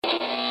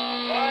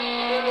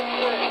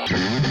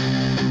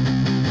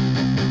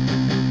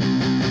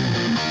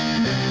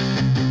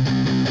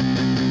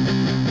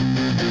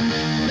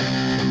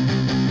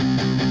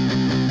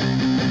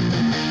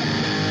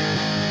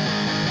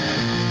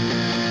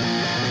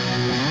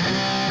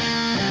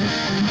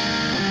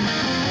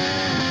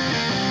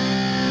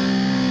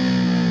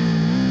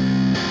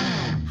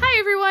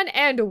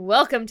And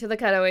welcome to the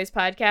Cutaways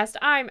Podcast.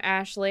 I'm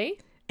Ashley.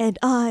 And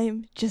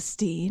I'm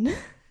Justine.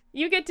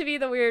 You get to be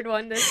the weird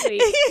one this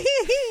week.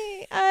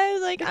 I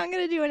was like, I'm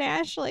going to do an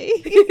Ashley.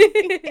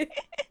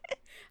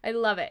 I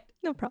love it.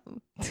 No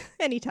problem.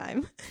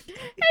 Anytime.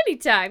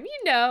 Anytime.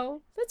 You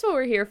know, that's what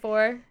we're here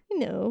for. You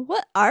know,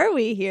 what are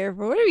we here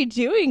for? What are we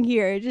doing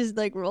here? Just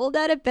like rolled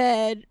out of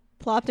bed,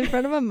 plopped in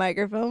front of a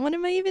microphone. What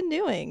am I even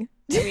doing?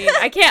 I mean,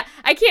 I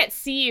can't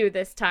see you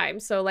this time,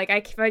 so like I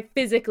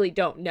physically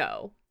don't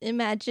know.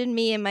 Imagine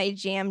me in my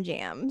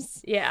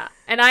jams. Yeah,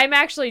 and I'm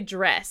actually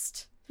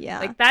dressed. Yeah.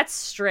 Like, that's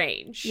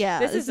strange. Yeah.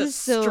 This is a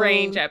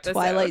strange episode.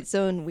 Twilight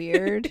Zone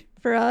weird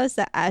for us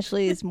that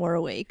Ashley is more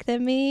awake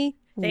than me.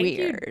 Thank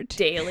weird. you,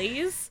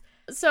 dailies.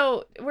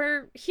 So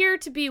we're here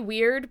to be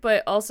weird,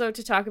 but also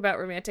to talk about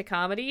romantic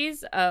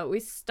comedies.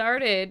 We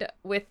started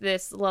with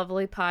this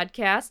lovely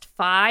podcast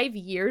 5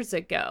 years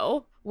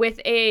ago with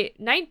a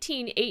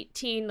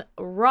 1918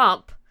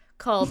 romp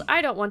called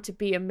I Don't Want to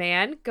Be a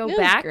Man. Go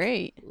back,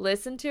 great.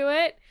 Listen to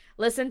it.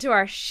 Listen to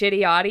our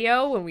shitty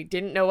audio when we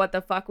didn't know what the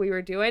fuck we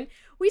were doing.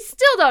 We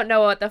still don't know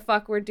what the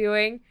fuck we're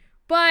doing.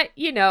 But,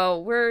 you know,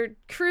 we're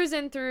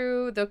cruising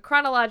through the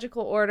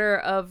chronological order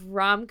of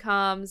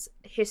rom-coms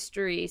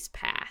histories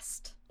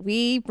past.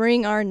 We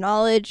bring our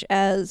knowledge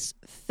as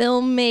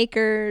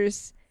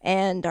filmmakers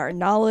and our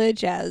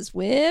knowledge as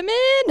women.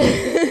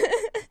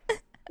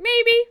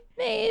 Maybe.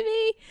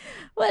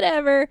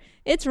 Whatever.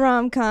 It's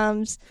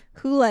rom-coms.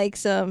 Who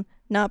likes them?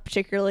 Not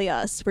particularly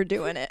us. We're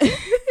doing it.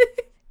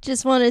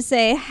 Just want to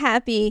say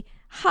happy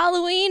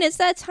Halloween. It's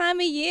that time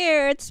of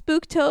year. It's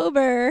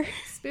Spooktober.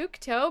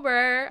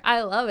 Spooktober.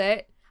 I love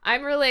it.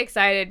 I'm really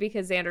excited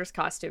because Xander's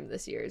costume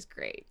this year is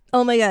great.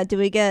 Oh my god, do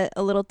we get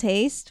a little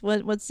taste?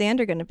 What's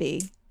Xander gonna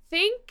be?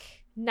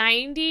 Think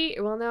 90.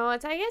 Well, no, I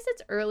guess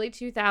it's early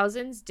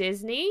 2000s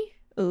Disney.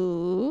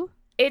 Ooh.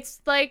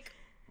 It's like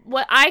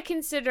what I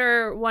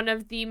consider one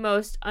of the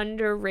most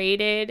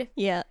underrated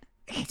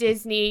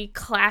Disney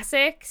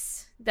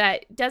classics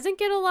that doesn't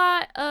get a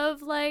lot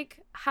of like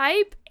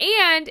hype,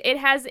 and it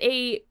has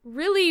a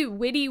really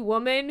witty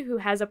woman who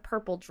has a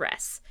purple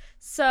dress.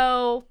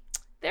 So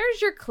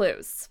there's your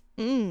clues.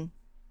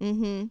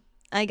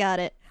 I got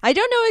it. I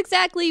don't know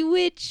exactly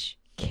which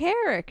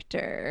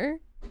character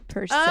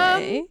per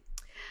se.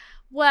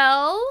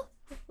 Well,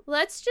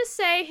 let's just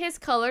say his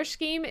color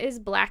scheme is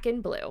black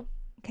and blue.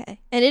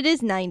 Okay. And it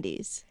is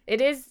 90s. It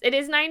is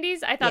 90s?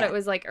 I thought it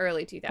was like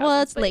early 2000s.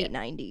 Well, it's late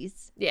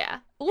 90s. Yeah.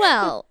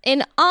 Well,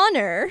 in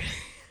honor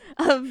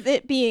of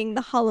it being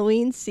the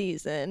Halloween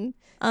season,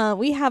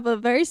 we have a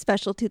very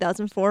special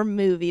 2004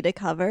 movie to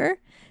cover.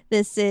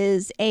 This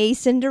is A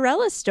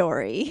Cinderella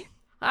Story.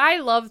 I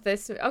love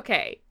this.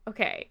 Okay.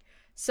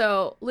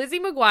 So Lizzie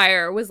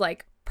McGuire was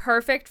like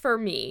perfect for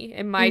me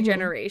in my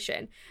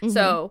generation.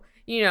 So,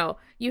 you know,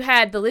 you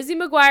had the Lizzie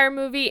McGuire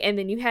movie and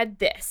then you had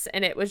this,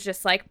 and it was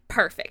just like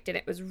perfect. And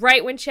it was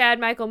right when Chad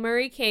Michael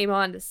Murray came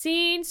on the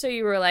scene. So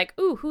you were like,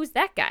 ooh, who's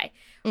that guy?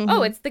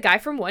 Oh, it's the guy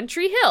from One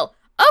Tree Hill.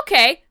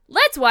 Okay,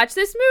 let's watch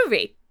this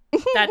movie.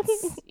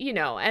 That's, you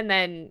know, and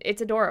then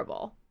it's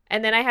adorable.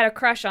 And then I had a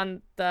crush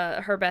on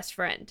her best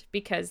friend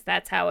because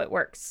that's how it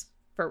works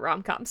for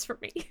rom-coms for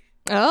me.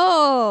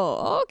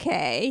 Oh,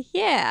 okay.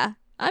 Yeah.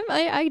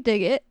 I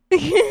dig it.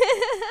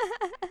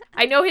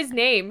 I know his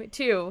name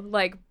too.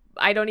 Like,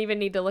 I don't even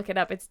need to look it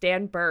up. It's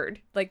Dan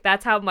Bird. Like,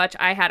 that's how much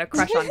I had a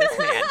crush on this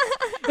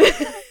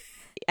man.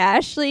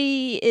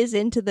 Ashley is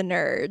into the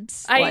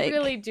nerds. I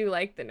really do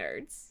like the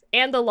nerds.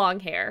 And the long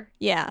hair.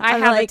 Yeah. I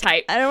have a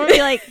type. I don't want to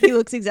be like, he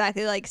looks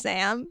exactly like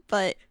Sam,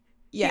 but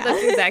yeah. He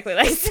looks exactly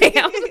like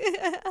Sam.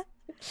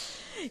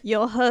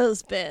 Your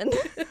husband.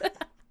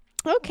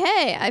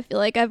 Okay. I feel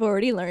like I've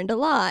already learned a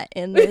lot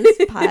in this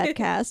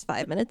podcast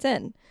 5 minutes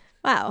in.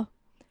 Wow.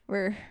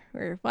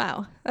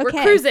 Wow.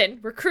 Okay.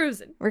 We're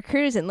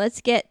cruising.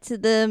 Let's get to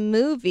the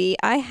movie.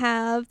 I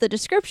have the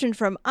description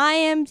from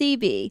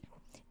IMDb.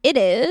 It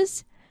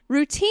is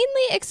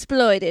routinely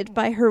exploited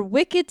by her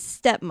wicked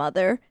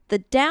stepmother, the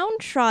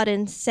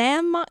downtrodden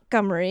Sam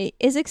Montgomery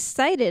is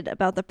excited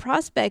about the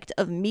prospect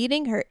of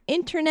meeting her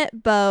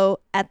internet beau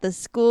at the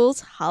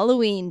school's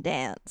Halloween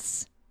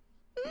dance.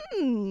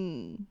 That's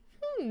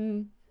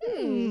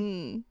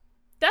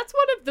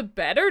one of the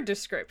better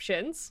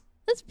descriptions.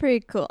 That's pretty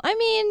cool. I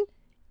mean,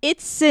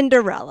 it's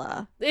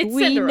Cinderella.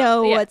 We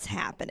know what's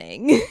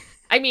happening.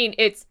 I mean,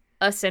 it's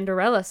a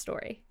Cinderella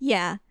story.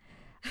 Yeah.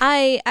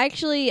 I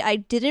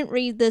didn't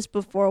read this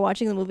before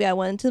watching the movie. I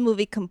went into the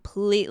movie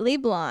completely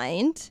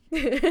blind.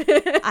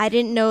 I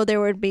didn't know there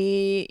would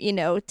be,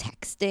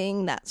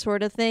 texting, that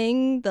sort of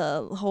thing.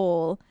 The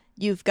whole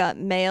you've got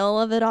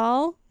mail of it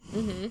all.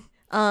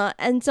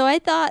 And so I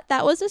thought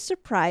that was a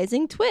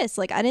surprising twist.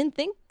 Like, I didn't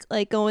think,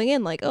 like, going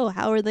in, like, oh,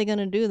 how are they going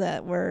to do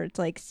that where it's,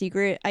 like,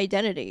 secret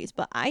identities?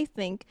 But I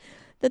think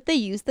that they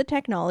used the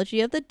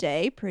technology of the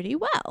day pretty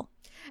well.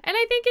 And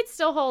I think it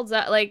still holds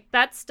up. Like,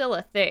 that's still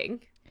a thing.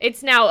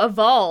 It's now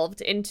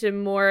evolved into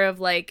more of,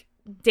 like,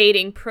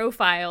 dating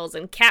profiles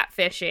and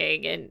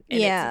catfishing. And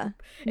yeah.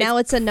 Now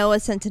it's a Noah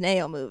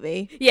Centineo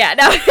movie. Yeah,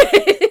 no,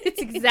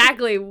 it's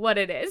exactly what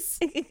it is.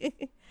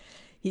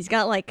 He's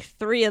got like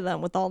 3 of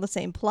them with all the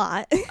same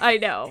plot. I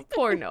know.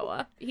 Poor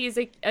Noah. He's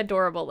an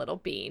adorable little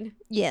bean.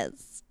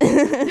 Yes.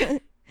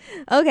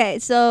 Okay,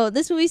 so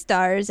this movie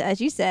stars, as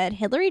you said,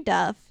 Hilary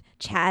Duff,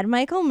 Chad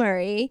Michael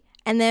Murray,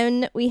 and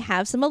then we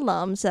have some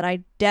alums that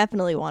I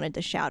definitely wanted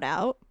to shout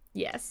out.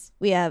 Yes.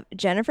 We have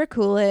Jennifer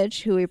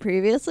Coolidge, who we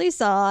previously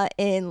saw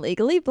in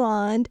Legally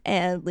Blonde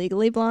and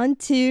Legally Blonde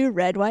 2,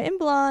 Red, White, and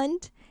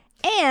Blonde.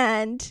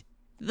 And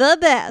the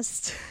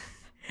best,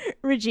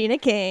 Regina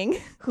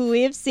King, who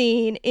we have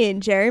seen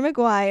in Jerry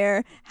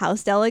Maguire, How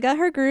Stella Got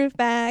Her Groove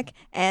Back,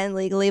 and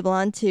Legally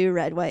Blonde 2,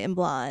 Red, White, and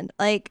Blonde.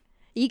 Like,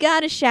 you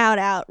gotta shout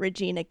out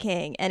Regina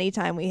King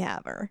anytime we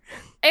have her.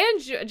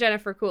 And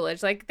Jennifer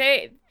Coolidge. Like,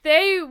 they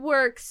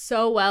work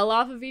so well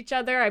off of each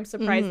other. I'm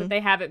surprised that they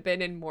haven't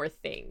been in more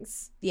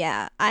things.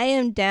 Yeah, I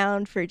am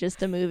down for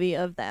just a movie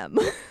of them.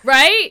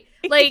 Right?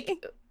 Like,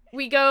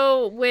 we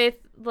go with,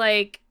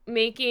 like,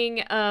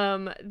 making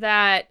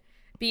that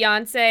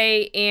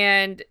Beyonce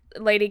and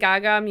Lady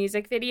Gaga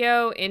music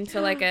video into,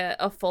 like,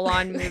 a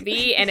full-on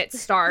movie, and it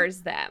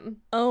stars them.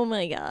 Oh,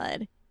 my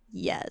God.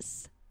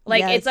 Yes.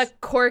 Like, yes. It's a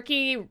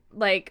quirky,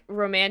 like,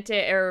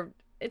 romantic, or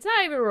it's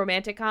not even a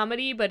romantic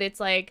comedy, but it's,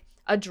 like,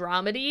 a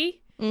dramedy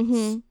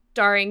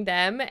starring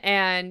them.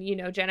 And, you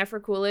know, Jennifer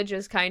Coolidge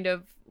is kind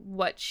of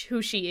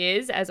who she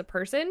is as a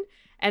person.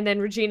 And then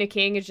Regina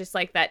King is just,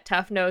 like, that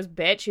tough-nosed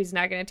bitch who's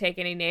not going to take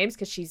any names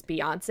because she's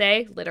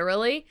Beyonce,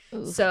 literally.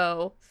 Oof.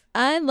 So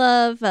I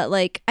love,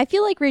 I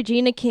feel like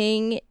Regina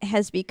King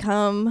has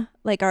become,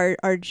 like,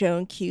 our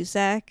Joan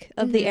Cusack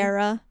of the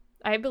era.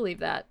 I believe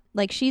that.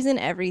 Like, she's in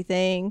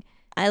everything.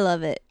 I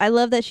love it. I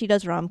love that she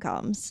does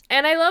rom-coms.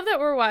 And I love that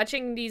we're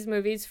watching these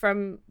movies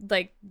from,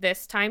 like,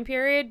 this time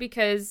period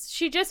because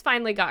she just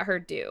finally got her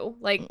due.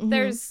 Like,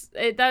 that's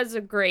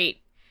a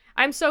great...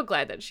 I'm so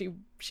glad that she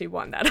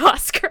won that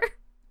Oscar.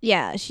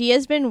 Yeah, she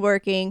has been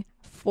working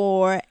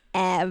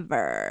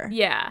forever.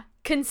 Yeah,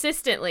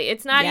 consistently.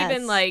 It's not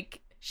even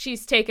like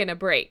she's taken a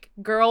break.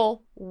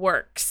 Girl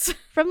works.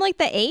 From, like,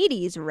 the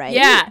 80s, right?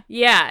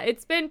 Yeah.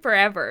 It's been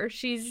forever.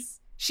 She's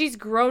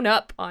grown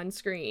up on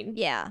screen.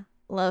 Yeah.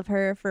 Love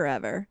her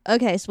forever.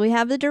 Okay, so we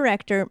have the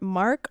director,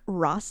 Mark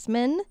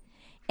Rossman,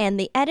 and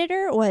the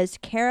editor was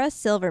Kara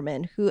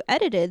Silverman, who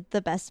edited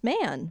The Best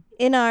Man.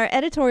 In our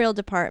editorial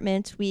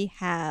department, we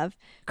have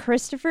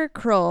Christopher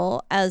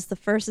Kroll as the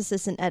first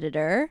assistant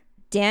editor,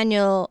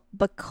 Daniel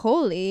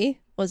Baccoli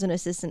was an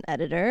assistant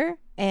editor,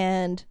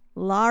 and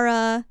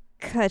Lara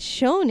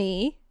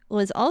Caccioni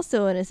was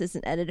also an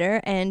assistant editor,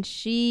 and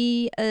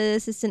she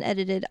assistant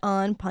edited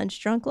on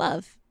Punch Drunk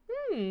Love.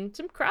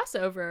 Some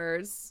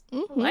crossovers.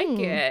 I like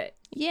it.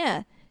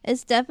 Yeah,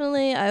 it's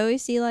definitely, I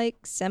always see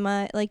like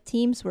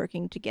teams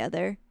working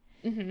together.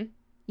 You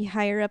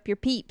hire up your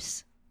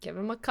peeps. Give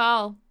them a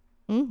call.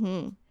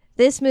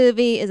 This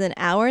movie is an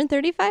hour and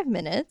 35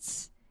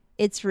 minutes.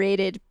 It's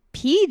rated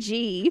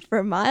PG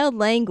for mild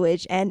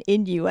language and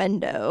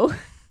innuendo.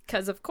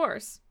 Because of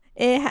course.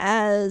 It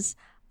has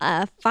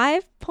a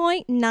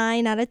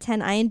 5.9 out of 10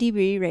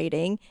 IMDb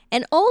rating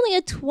and only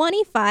a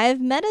 25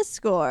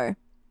 Metascore.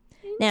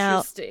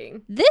 Now,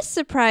 this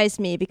surprised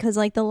me because,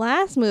 like, the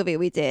last movie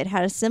we did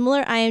had a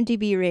similar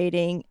IMDb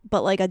rating,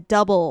 but, like, a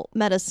double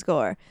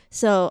Metascore.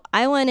 So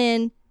I went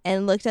in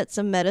and looked at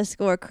some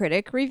Metascore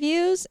critic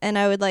reviews, and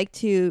I would like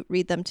to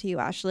read them to you,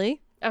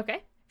 Ashley.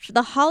 Okay.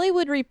 The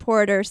Hollywood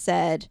Reporter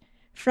said,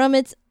 from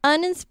its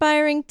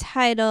uninspiring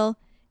title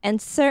and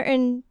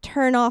certain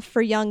turn-off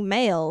for young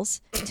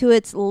males to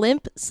its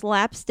limp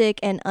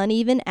slapstick and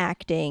uneven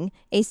acting,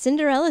 a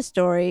Cinderella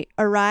story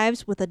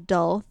arrives with a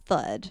dull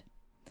thud.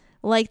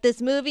 Like,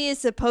 this movie is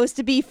supposed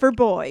to be for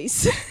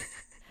boys.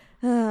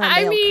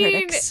 I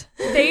mean, critics.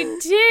 They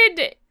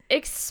did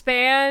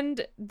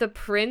expand the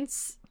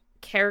prince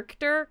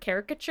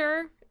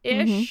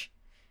caricature-ish,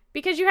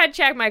 because you had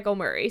Chad Michael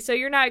Murray, so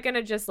you're not going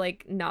to just,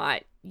 like,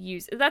 not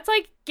use... That's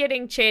like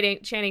getting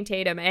Channing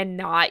Tatum and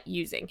not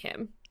using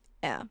him.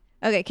 Yeah.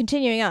 Okay,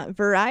 continuing on.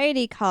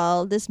 Variety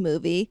called this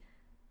movie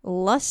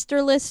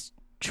lusterless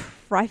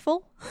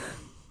trifle.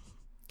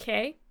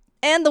 Okay.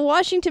 And the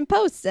Washington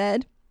Post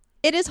said...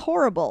 It is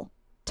horrible.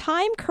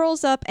 Time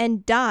curls up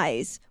and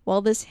dies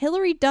while this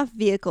Hilary Duff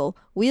vehicle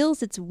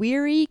wheels its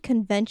weary,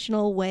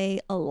 conventional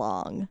way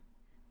along.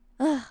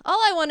 All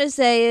I want to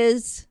say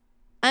is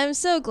I'm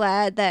so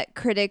glad that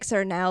critics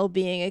are now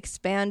being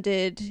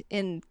expanded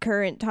in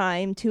current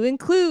time to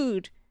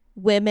include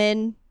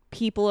women,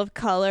 people of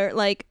color,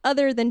 like,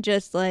 other than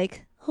just,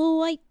 like, a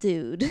white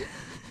dude.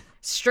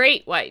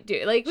 Straight white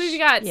dude. Like, we've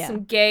got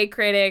some gay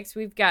critics,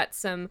 we've got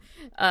some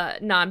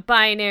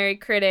non-binary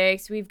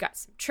critics, we've got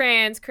some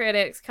trans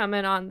critics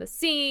coming on the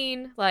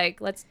scene.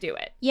 Like, let's do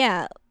it.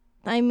 Yeah,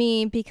 I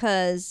mean,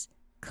 because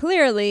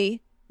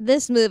clearly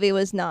this movie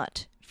was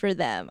not for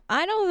them.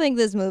 I don't think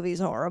this movie's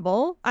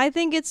horrible. I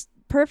think it's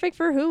perfect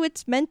for who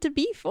it's meant to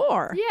be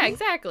for. Yeah,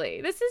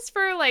 exactly. This is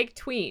for, like,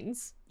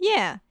 tweens.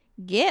 Yeah.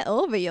 Get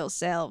over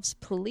yourselves,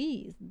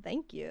 please.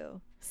 Thank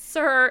you.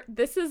 Sir,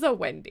 this is a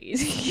Wendy's.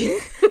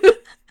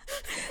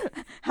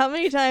 How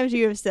many times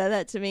you have said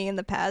that to me in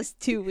the past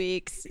 2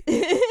 weeks?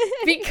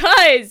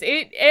 Because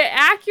it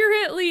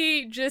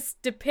accurately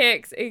just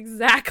depicts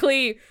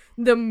exactly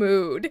the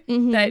mood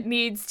that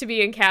needs to be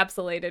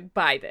encapsulated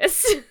by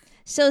this.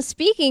 So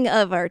speaking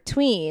of our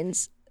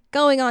tweens,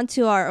 going on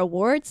to our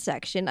awards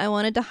section, I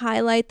wanted to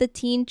highlight the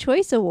Teen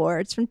Choice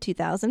Awards from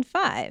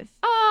 2005.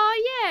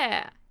 Oh,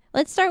 yeah.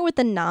 Let's start with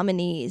the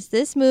nominees.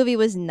 This movie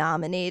was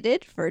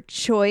nominated for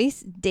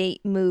Choice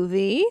Date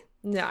Movie.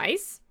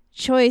 Nice.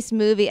 Choice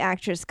Movie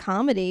Actress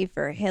Comedy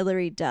for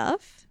Hilary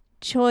Duff.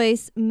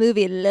 Choice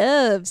Movie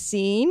Love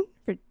Scene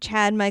for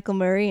Chad Michael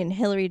Murray and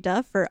Hilary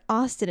Duff for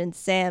Austin and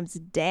Sam's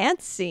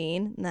dance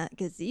scene. Not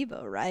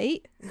gazebo,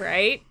 right?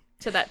 Right.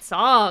 To that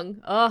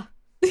song. Oh,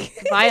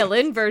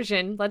 violin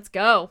version. Let's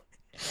go.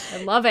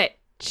 I love it.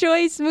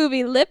 Choice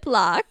Movie Lip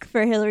Lock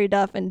for Hilary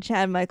Duff and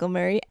Chad Michael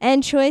Murray.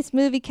 And Choice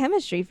Movie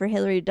Chemistry for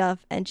Hilary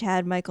Duff and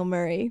Chad Michael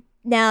Murray.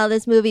 Now,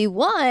 this movie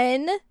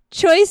won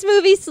Choice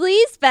Movie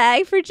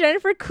Sleazebag for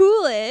Jennifer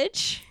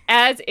Coolidge.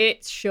 As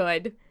it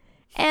should.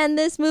 And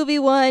this movie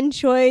won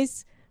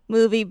Choice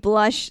Movie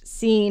Blush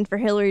Scene for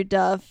Hilary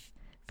Duff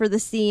for the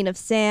scene of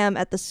Sam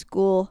at the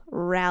school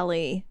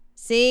rally.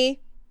 See?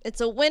 It's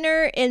a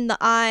winner in the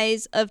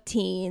eyes of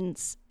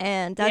teens.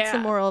 And that's the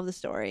moral of the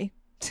story.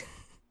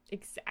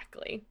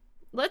 Exactly.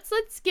 Let's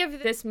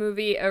give this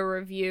movie a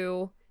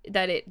review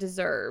that it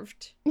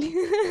deserved.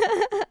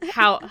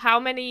 How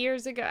many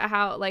years ago?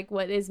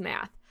 What is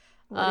math?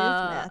 What is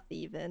math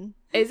even?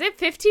 Is it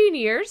 15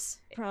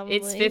 years? Probably.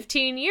 It's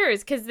 15 years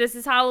because this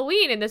is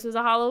Halloween and this was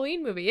a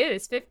Halloween movie. It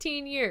is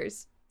 15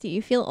 years. Do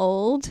you feel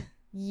old?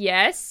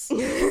 Yes.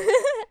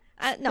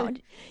 No,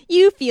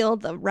 you feel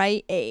the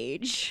right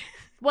age.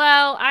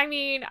 Well, I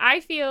mean, I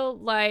feel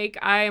like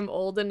I am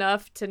old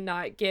enough to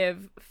not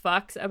give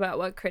fucks about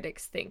what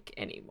critics think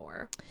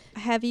anymore.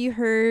 Have you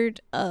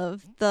heard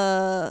of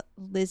the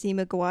Lizzie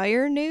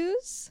McGuire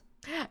news?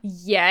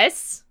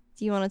 Yes.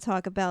 Do you want to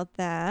talk about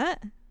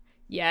that?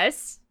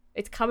 Yes.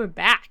 It's coming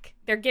back.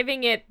 They're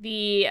giving it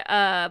the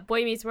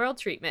Boy Meets World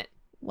treatment.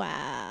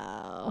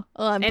 Wow.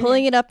 Oh, I'm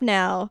pulling it up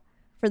now.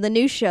 For the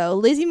new show,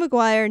 Lizzie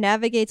McGuire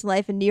navigates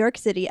life in New York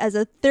City as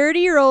a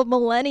 30-year-old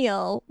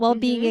millennial while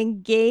being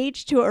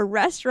engaged to a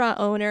restaurant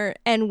owner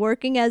and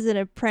working as an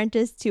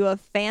apprentice to a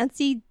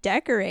fancy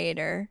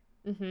decorator.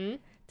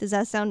 Does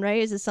that sound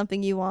right? Is this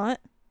something you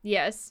want?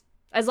 Yes.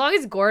 As long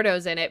as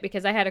Gordo's in it,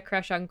 because I had a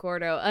crush on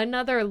Gordo.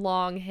 Another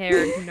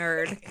long-haired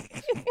nerd.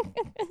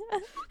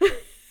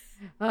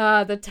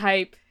 The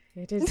type.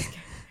 It is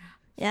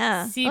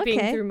seeping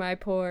through my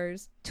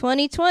pores.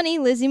 2020,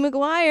 Lizzie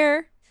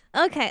McGuire.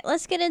 Okay,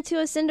 let's get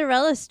into a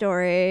Cinderella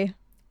story.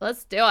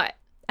 Let's do it.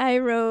 I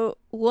wrote,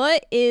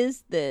 what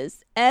is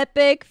this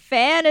epic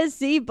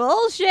fantasy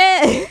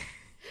bullshit?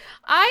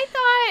 I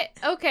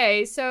thought,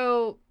 okay,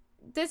 so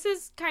this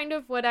is kind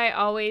of what I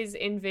always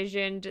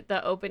envisioned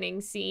the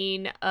opening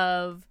scene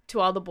of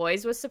To All the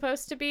Boys was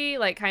supposed to be,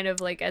 like kind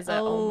of like as an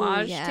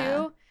homage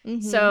to.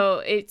 So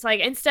it's like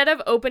instead of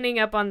opening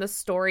up on the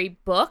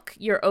storybook,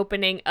 you're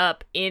opening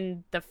up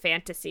in the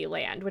fantasy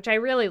land, which I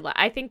really like.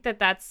 I think that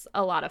that's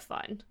a lot of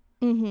fun.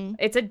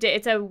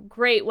 It's a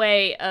great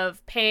way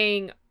of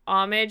paying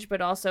homage,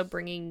 but also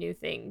bringing new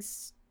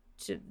things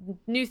to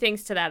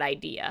that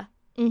idea.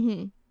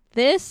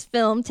 This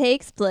film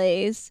takes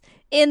place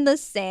in the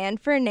San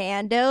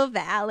Fernando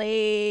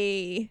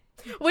Valley,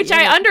 which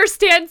I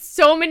understand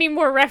so many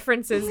more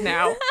references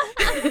now.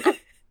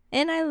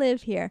 And I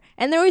live here.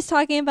 And they're always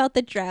talking about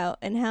the drought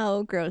and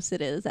how gross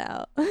it is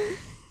out.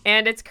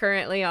 And it's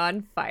currently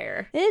on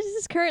fire. It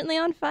is currently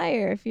on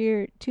fire. If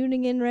you're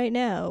tuning in right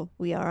now,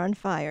 we are on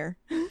fire.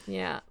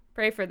 Yeah.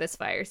 Pray for this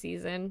fire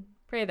season.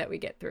 Pray that we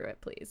get through it,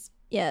 please.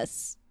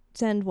 Yes.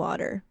 Send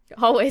water.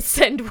 Always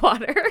send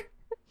water.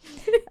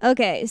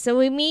 Okay, so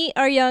we meet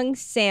our young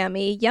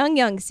Sammy,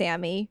 young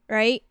Sammy,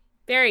 right?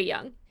 Very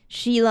young.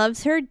 She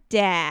loves her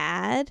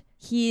dad.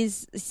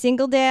 He's a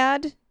single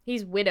dad.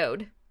 He's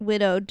widowed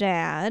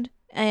Dad,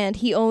 and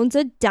he owns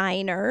a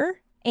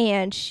diner,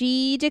 and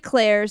she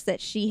declares that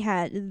she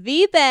had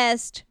the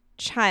best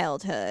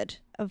childhood,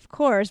 of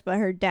course, but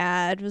her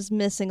dad was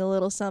missing a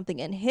little something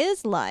in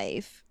his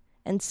life,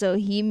 and so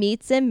he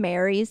meets and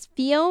marries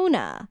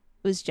Fiona,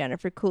 who's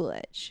Jennifer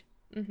Coolidge.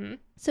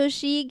 So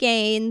she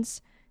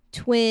gains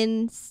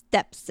twin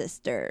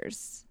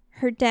stepsisters.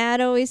 Her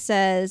dad always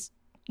says,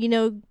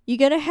 you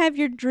gotta have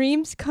your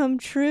dreams come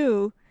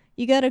true.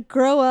 You gotta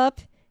grow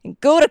up and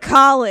go to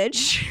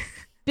college.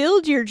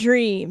 Build your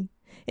dream.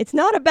 It's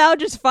not about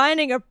just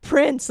finding a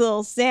prince,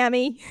 little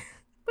Sammy.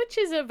 Which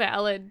is a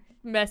valid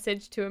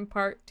message to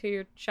impart to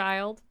your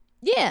child.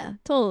 Yeah,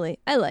 totally.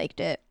 I liked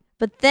it.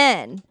 But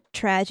then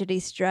tragedy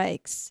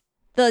strikes.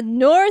 The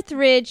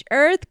Northridge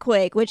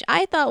earthquake, which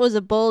I thought was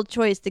a bold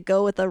choice to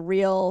go with a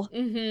real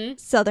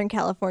Southern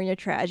California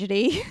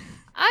tragedy.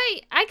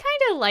 I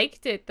kind of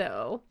liked it,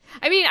 though.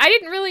 I mean, I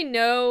didn't really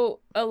know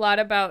a lot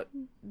about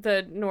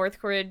the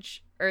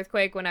Northridge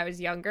earthquake when I was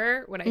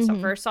younger. When I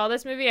first saw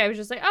this movie, I was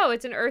just like, oh,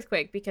 it's an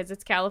earthquake because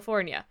it's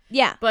California.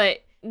 Yeah.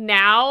 But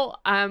now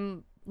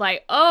I'm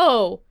like,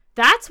 oh,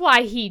 that's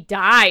why he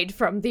died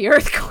from the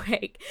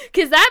earthquake.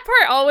 Because that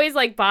part always,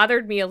 like,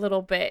 bothered me a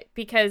little bit.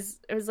 Because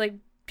it was like,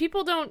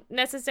 people don't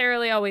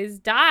necessarily always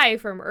die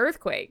from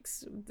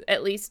earthquakes.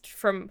 At least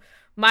from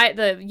my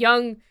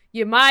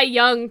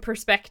young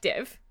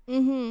perspective.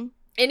 Mm-hmm.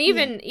 And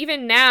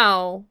even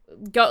now,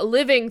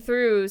 living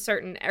through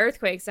certain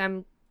earthquakes,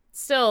 I'm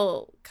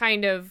still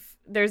kind of,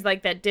 there's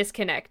like that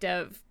disconnect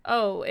of,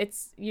 oh,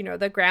 it's,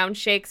 the ground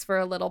shakes for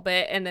a little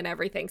bit and then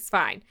everything's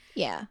fine.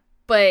 Yeah.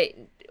 But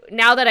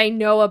now that I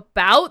know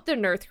about the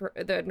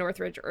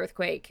Northridge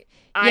earthquake,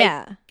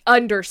 I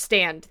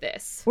understand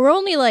this. We're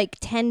only like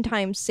 10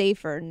 times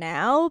safer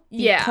now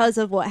because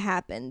of what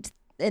happened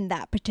in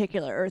that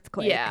particular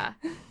earthquake. Yeah.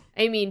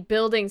 I mean,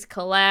 buildings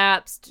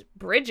collapsed,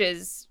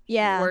 bridges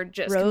were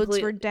just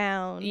roads were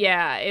down.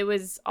 Yeah, it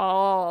was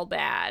all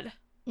bad.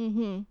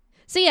 Mm-hmm.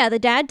 So yeah, the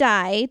dad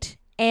died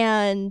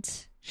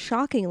and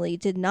shockingly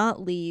did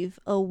not leave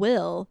a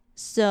will.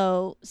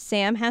 So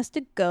Sam has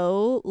to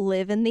go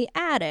live in the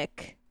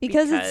attic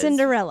because it's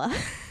Cinderella.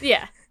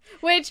 Yeah.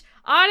 Which,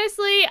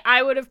 honestly,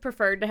 I would have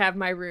preferred to have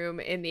my room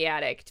in the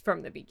attic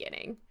from the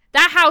beginning.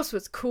 That house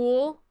was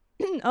cool.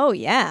 Oh,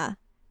 yeah.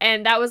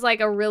 And that was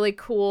like a really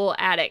cool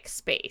attic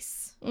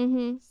space.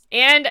 Mm-hmm.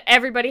 And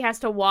everybody has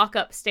to walk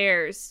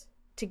upstairs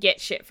to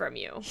get shit from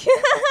you.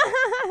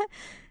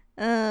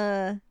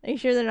 Are you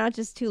sure they're not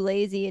just too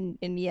lazy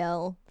and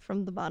yell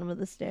from the bottom of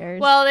the stairs?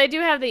 Well, they do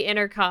have the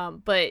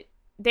intercom, but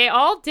they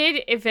all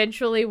did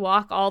eventually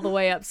walk all the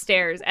way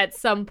upstairs at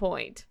some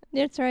point.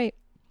 That's right.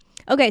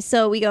 Okay,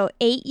 so we go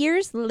 8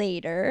 years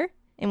later,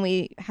 and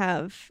we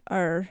have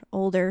our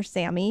older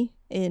Sammy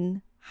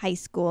in high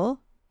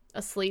school.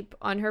 Asleep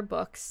on her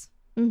books.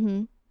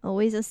 Mm-hmm.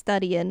 Always a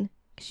studying.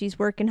 She's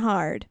working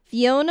hard.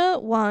 Fiona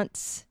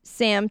wants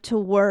Sam to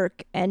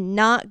work and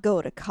not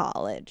go to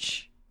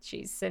college.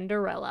 She's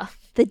Cinderella.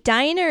 The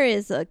diner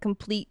is a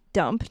complete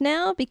dump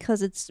now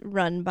because it's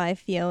run by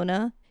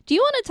Fiona. Do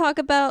you want to talk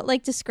about,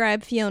 like,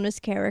 describe Fiona's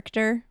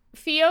character?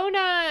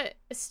 Fiona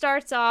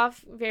starts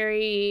off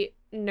very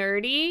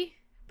nerdy,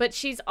 but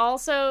she's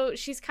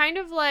kind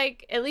of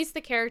like, at least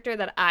the character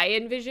that I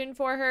envision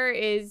for her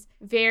is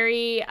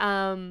very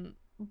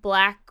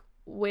Black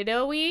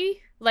Widow-y.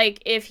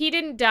 Like, if he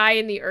didn't die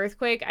in the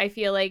earthquake, I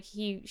feel like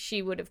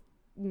she would have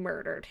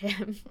murdered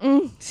him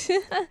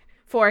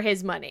for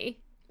his money.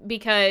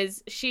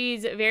 Because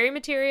she's very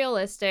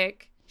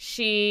materialistic.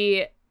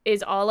 She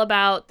is all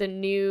about the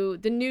new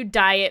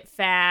diet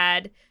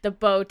fad, the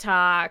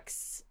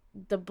Botox,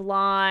 the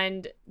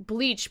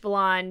bleach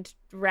blonde,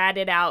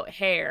 ratted out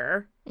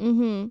hair.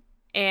 Mm-hmm.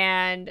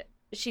 And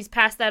she's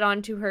passed that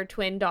on to her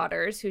twin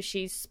daughters, who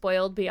she's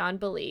spoiled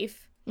beyond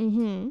belief.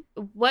 Mm-hmm.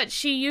 What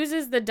she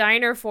uses the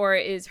diner for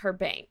is her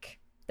bank.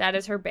 That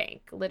is her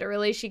bank.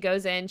 Literally, she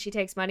goes in, she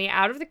takes money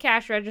out of the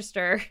cash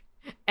register,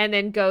 and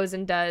then goes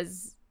and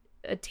does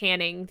a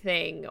tanning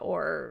thing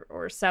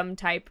or some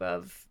type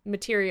of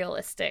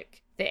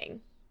materialistic thing.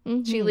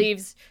 Mm-hmm. She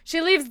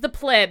leaves the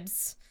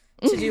plebs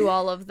to do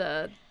all of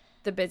the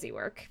busy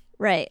work.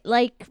 Right,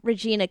 like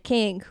Regina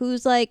King,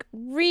 who's like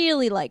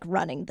really like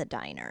running the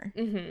diner.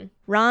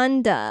 Mm-hmm.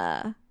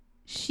 Rhonda,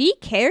 she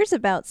cares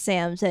about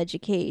Sam's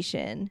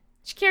education.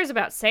 She cares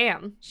about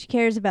Sam.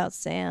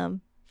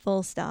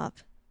 Full stop.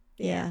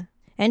 Yeah.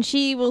 And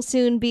she will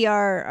soon be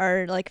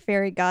our like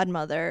fairy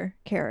godmother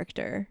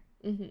character.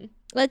 Mm-hmm.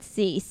 Let's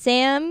see.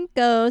 Sam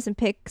goes and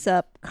picks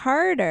up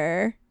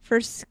Carter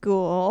for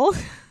school.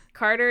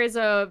 Carter is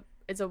a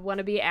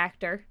wannabe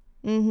actor.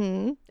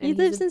 Mm-hmm. He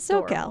lives in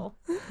SoCal.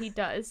 He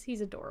does. He's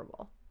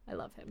adorable. I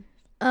love him.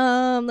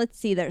 Let's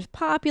see. There's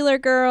Popular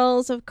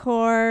Girls, of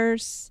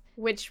course.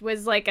 Which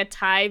was like a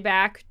tie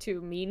back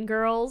to Mean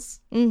Girls.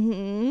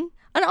 Mm-hmm.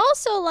 And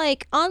also,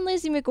 like, on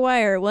Lizzie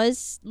McGuire,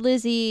 was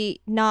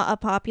Lizzie not a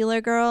popular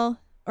girl?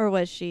 Or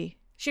was she?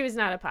 She was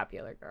not a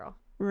popular girl.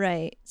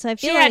 Right. So I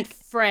feel she like... had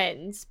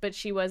friends, but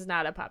she was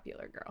not a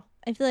popular girl.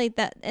 I feel like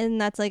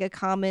that's like a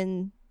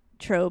common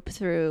trope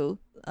through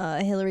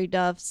Hilary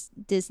Duff's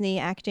Disney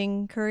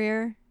acting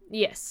career.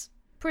 Yes,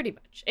 pretty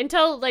much.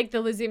 Until, like,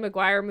 the Lizzie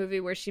McGuire movie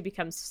where she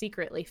becomes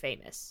secretly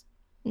famous.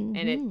 Mm-hmm.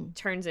 And it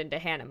turns into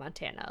Hannah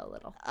Montana a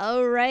little.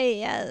 Oh, right,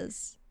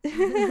 yes.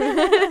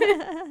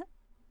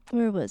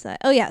 Where was I?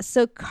 Oh, yeah.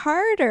 So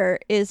Carter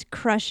is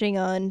crushing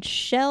on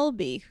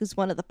Shelby, who's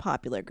one of the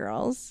popular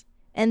girls.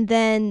 And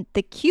then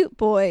the cute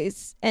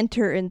boys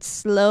enter in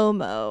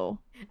slow-mo.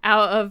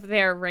 Out of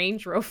their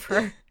Range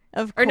Rover.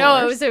 Of course. Or no,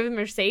 it was a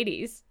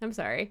Mercedes. I'm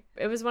sorry.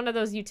 It was one of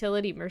those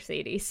utility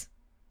Mercedes.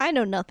 I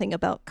know nothing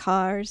about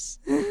cars.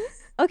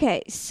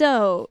 Okay,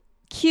 so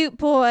cute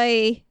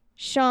boy,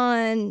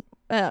 Sean,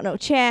 I don't know,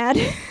 Chad.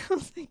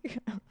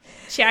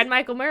 Chad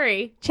Michael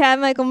Murray. Chad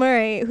Michael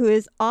Murray, who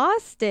is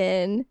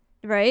Austin,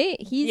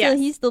 right?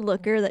 He's the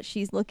looker that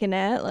she's looking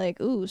at, like,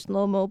 ooh,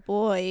 slow-mo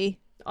boy.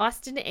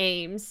 Austin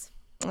Ames.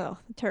 Oh,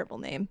 terrible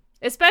name.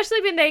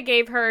 Especially when they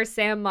gave her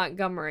Sam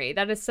Montgomery.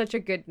 That is such a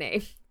good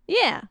name.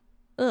 Yeah.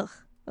 Ugh.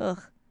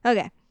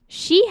 Okay.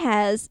 She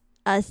has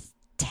a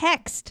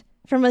text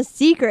from a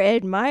secret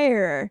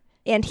admirer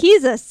And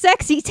he's a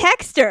sexy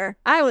texter.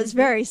 I was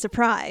very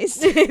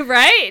surprised.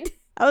 Right?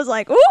 I was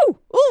like, ooh,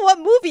 what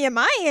movie am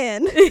I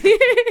in?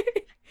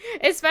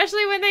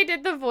 Especially when they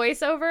did the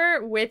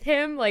voiceover with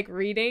him, like,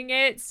 reading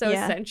it so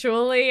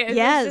sensually. It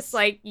was just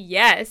like,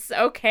 yes,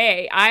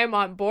 okay, I'm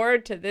on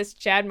board to this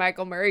Chad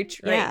Michael Murray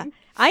train. Yeah.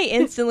 I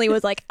instantly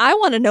was like, I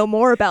want to know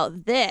more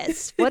about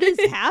this. What is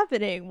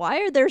happening?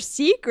 Why are there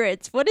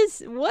secrets?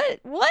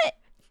 What?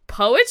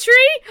 Poetry?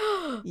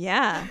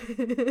 Yeah.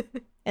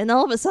 And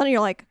all of a sudden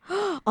you're like,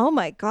 oh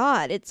my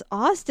God, it's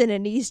Austin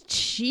and he's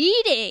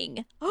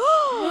cheating.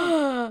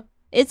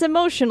 It's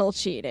emotional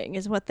cheating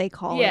is what they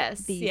call it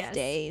these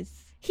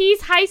days.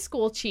 He's high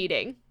school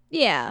cheating.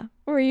 Yeah.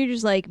 Or you're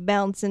just like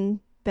bouncing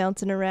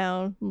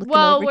around. Looking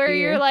over where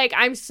here. You're like,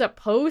 I'm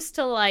supposed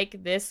to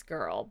like this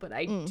girl, but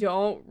I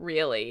don't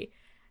really.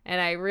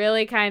 And I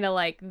really kind of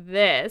like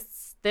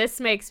this.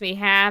 This makes me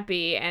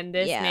happy, and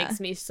this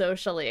makes me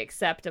socially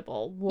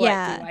acceptable. What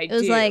do I do? It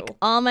was like,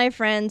 all my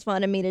friends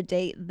wanted me to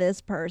date this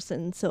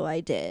person, so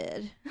I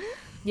did.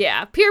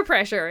 Yeah, peer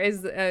pressure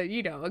is,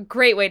 a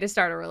great way to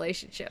start a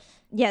relationship.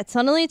 Yeah, it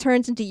suddenly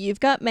turns into you've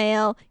got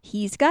mail.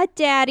 He's got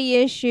daddy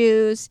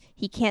issues.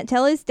 He can't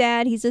tell his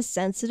dad he's a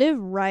sensitive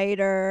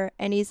writer.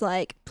 And he's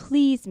like,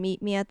 please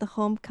meet me at the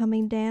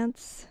homecoming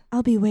dance.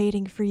 I'll be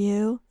waiting for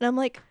you. And I'm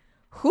like,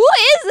 who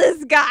is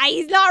this guy?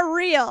 He's not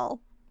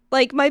real.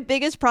 Like, my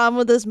biggest problem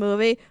with this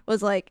movie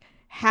was, like,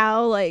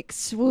 how, like,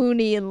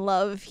 swoony in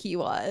love he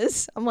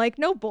was. I'm like,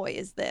 no boy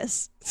is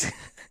this.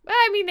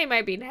 I mean, they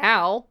might be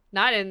now.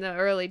 Not in the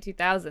early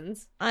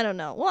 2000s. I don't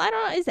know. Well, I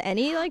don't know. Is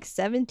any, like,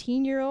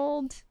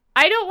 17-year-old?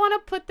 I don't want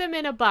to put them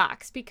in a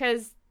box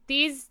because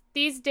these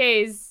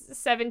days,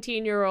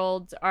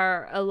 17-year-olds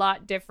are a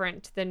lot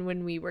different than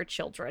when we were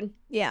children.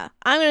 Yeah.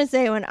 I'm going to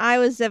say when I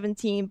was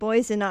 17,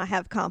 boys did not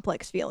have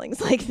complex feelings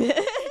like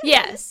this.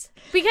 Yes,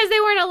 because they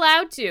weren't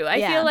allowed to.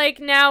 I feel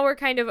like now we're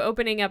kind of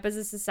opening up as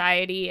a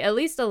society, at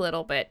least a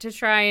little bit, to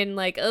try and,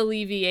 like,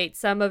 alleviate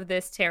some of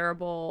this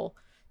terrible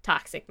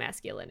toxic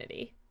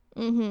masculinity.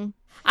 Mm-hmm.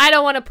 I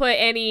don't want to put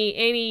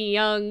any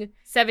young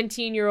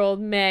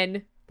 17-year-old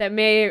men that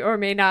may or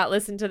may not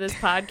listen to this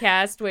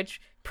podcast,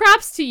 which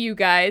props to you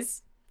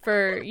guys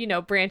for,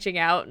 branching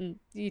out, and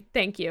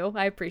thank you.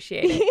 I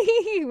appreciate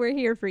it. We're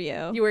here for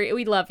you.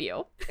 We love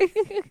you.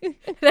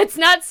 That's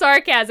not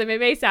sarcasm. It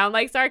may sound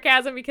like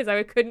sarcasm because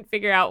I couldn't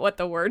figure out what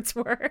the words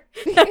were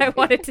that I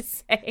wanted to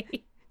say.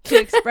 To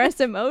express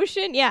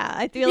emotion? Yeah,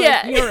 I feel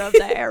like you're of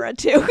that era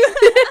too.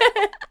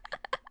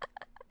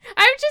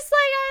 I'm just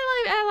like,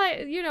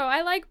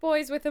 I like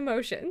boys with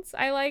emotions.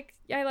 I like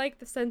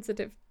the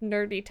sensitive,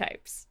 nerdy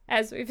types,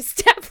 as we've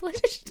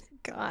established.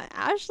 God,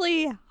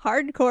 Ashley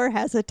hardcore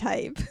has a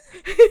type.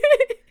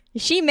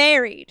 She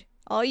married.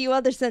 All you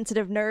other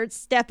sensitive nerds,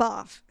 step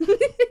off.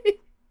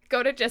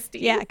 Go to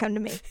Justine. Yeah, come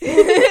to me.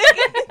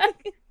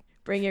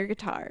 Bring your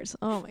guitars.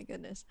 Oh my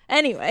goodness.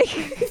 Anyway.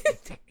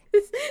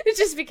 It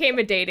just became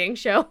a dating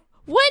show.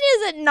 When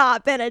has it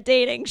not been a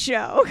dating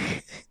show?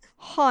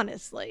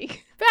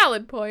 Honestly.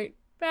 Valid point.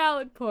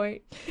 Back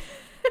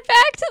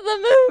to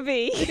the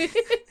movie.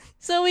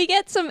 So we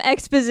get some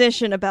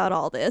exposition about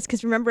all this,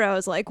 because remember I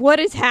was like,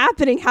 what is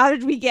happening? How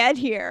did we get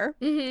here?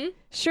 Mm-hmm.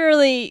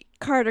 Surely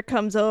Carter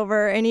comes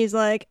over and he's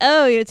like,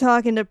 oh, you're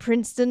talking to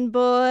Princeton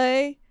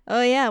boy?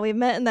 Oh yeah, we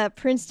met in that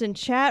Princeton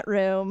chat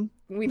room.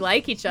 We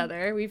like each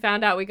other. We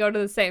found out we go to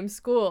the same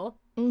school.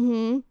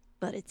 Mm-hmm.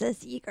 But it's a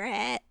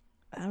secret.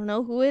 I don't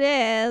know who it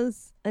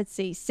is. Let's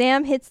see.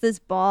 Sam hits this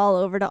ball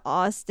over to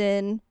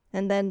Austin.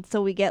 And then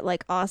so we get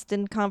like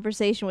Austin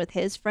conversation with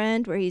his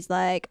friend where he's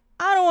like,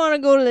 I don't want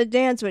to go to the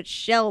dance with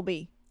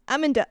Shelby.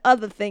 I'm into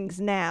other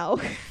things now.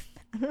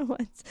 I don't know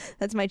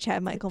that's my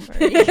Chad Michael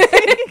Murray.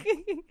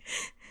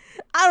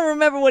 I don't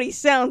remember what he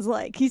sounds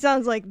like. He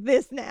sounds like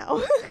this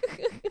now.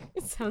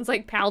 Sounds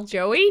like Pal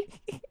Joey?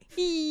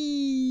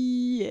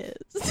 Yes.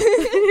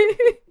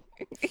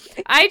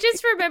 I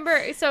just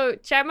remember, so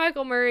Chad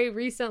Michael Murray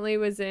recently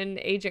was in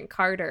Agent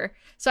Carter.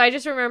 So I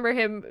just remember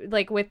him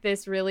like with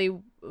this really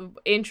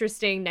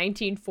interesting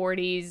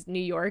 1940s New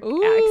York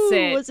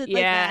accent. Was it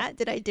like that?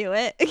 Did I do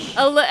it?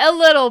 a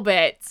little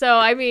bit. So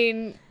I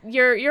mean,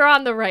 you're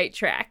on the right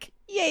track.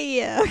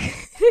 Yeah.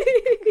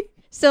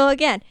 So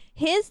again,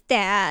 his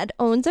dad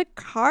owns a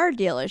car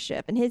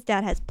dealership, and his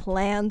dad has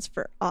plans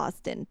for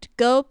Austin to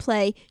go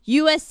play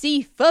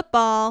USC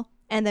football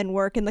and then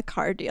work in the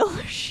car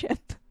dealership.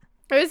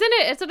 Isn't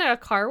it a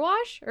car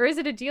wash, or is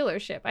it a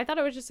dealership? I thought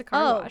it was just a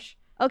car wash.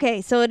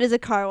 Okay, so it is a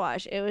car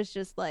wash. It was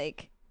just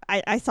like,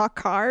 I saw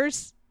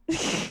cars,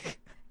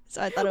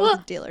 so I thought it was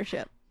a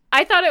dealership.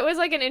 I thought it was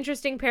like an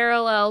interesting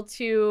parallel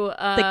to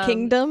The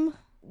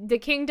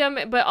Kingdom,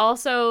 but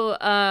also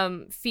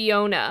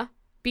Fiona,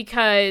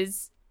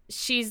 because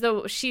she's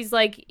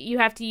like, you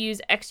have to use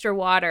extra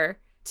water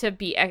to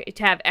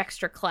have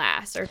extra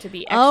class or to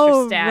be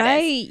extra status.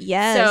 Right,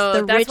 yes.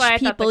 So the rich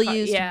people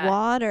used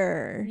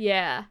water.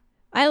 Yeah.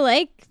 I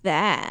like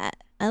that.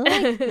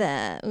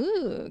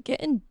 Ooh,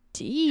 getting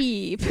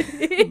deep.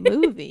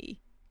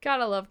 Movie.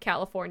 Gotta love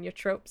California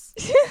tropes.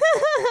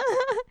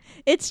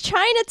 It's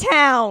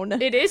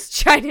Chinatown. It is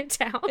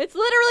Chinatown. It's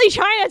literally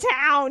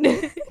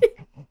Chinatown.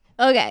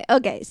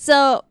 Okay.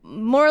 So,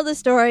 moral of the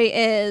story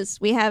is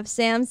we have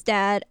Sam's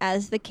dad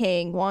as the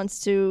king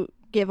wants to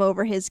give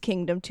over his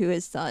kingdom to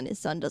his son. His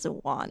son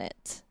doesn't want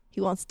it.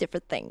 He wants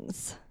different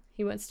things.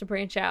 He wants to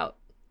branch out,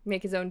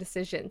 make his own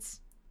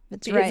decisions.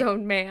 That's be right. his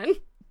own man.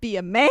 Be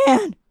a man.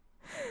 A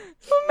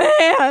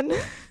man.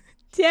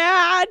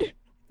 Dad.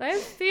 I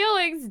have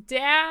feelings,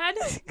 Dad.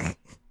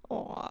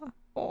 Aw.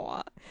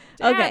 Dad,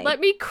 Okay. let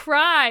me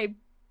cry,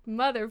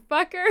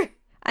 motherfucker.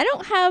 I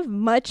don't have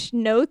much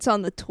notes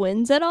on the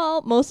twins at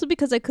all, mostly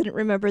because I couldn't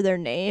remember their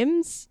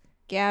names.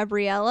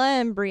 Gabriella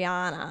and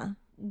Brianna.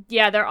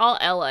 Yeah, they're all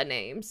Ella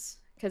names.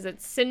 Because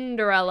it's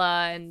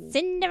Cinderella and...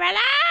 Cinderella!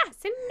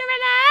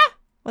 Cinderella!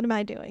 What am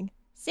I doing?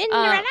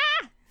 Cinderella!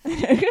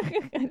 I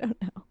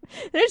don't know.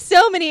 There's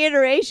so many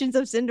iterations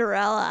of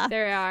Cinderella.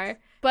 There are.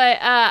 But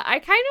I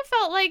kind of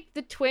felt like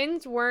the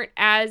twins weren't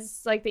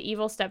as... Like, the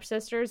evil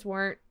stepsisters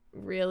weren't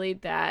really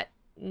that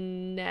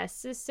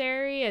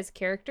necessary as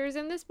characters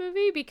in this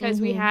movie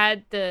because we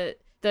had the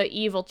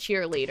evil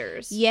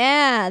cheerleaders.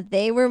 Yeah,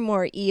 they were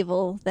more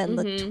evil than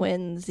the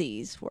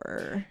twinsies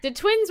were. The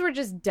twins were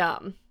just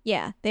dumb.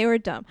 Yeah, they were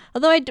dumb.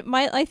 Although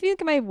I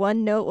think my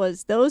one note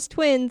was those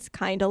twins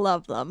kind of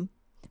love them,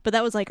 but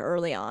that was like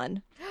early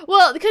on.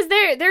 Well, because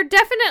they're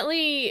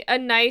definitely a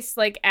nice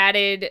like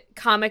added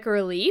comic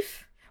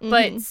relief,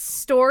 but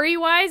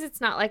story-wise, it's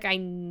not like I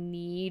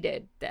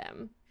needed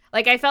them.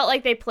 Like I felt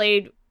like they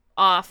played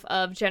off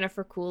of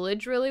Jennifer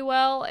Coolidge really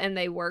well, and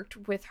they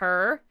worked with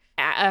her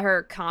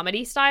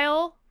comedy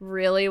style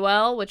really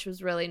well, which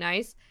was really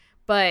nice.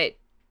 But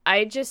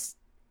I just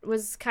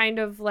was kind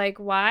of like,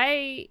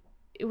 why?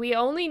 We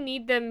only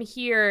need them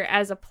here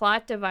as a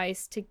plot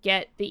device to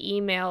get the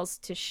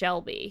emails to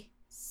Shelby.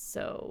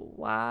 So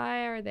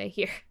why are they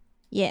here?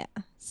 Yeah,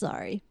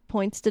 sorry.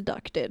 Points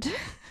deducted.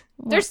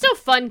 They're still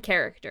fun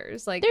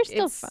characters. Like they're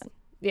still fun.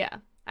 Yeah.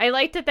 I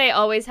like that they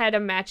always had a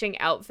matching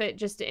outfit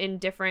just in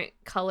different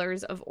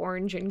colors of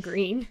orange and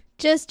green.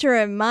 Just to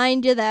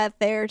remind you that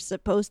they're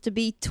supposed to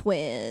be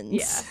twins.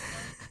 Yeah.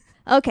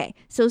 Okay,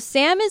 so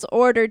Sam is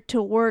ordered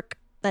to work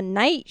the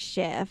night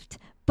shift,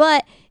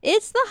 but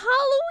it's the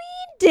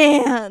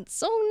Halloween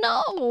dance. Oh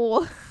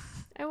no.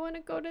 I want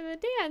to go to the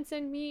dance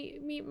and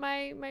meet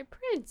my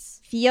prince.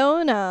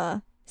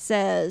 Fiona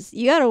says,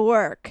 you gotta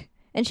work.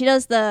 And she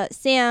does the,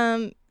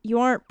 Sam, you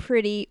aren't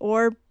pretty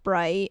or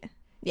bright.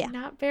 Yeah. You're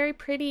not very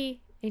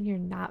pretty and you're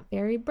not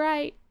very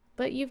bright,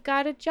 but you've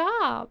got a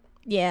job.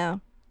 Yeah.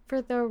 For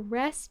the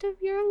rest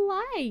of your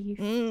life.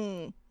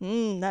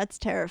 That's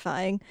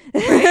terrifying.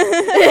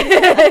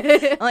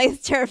 Right? Like,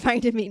 it's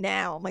terrifying to me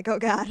now. I'm like, oh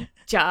God.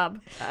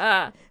 Job.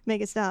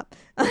 Make it stop.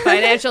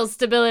 Financial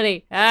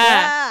stability.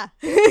 Ah.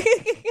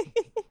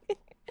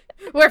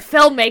 We're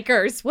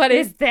filmmakers. What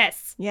is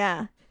this?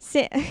 Yeah.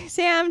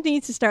 Sam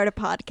needs to start a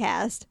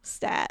podcast.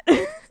 Stat.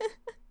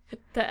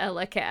 The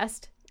Ella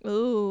cast.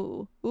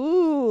 Ooh.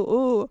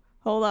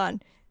 Hold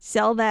on.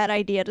 Sell that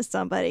idea to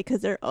somebody because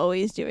they're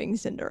always doing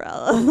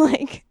Cinderella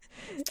like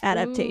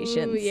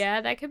adaptations. Ooh, yeah,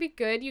 that could be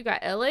good. You got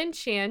Ella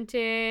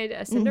Enchanted,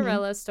 a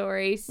Cinderella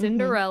story,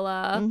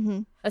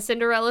 Cinderella, a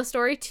Cinderella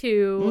story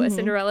 2, a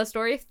Cinderella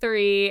story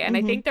 3, and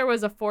I think there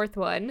was a 4th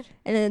one.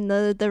 And then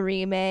the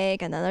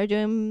remake, and then they're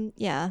doing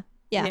yeah.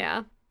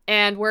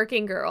 And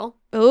Working Girl.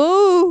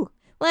 Ooh,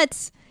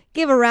 let's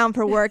give a round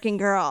for Working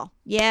Girl.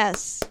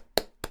 Yes,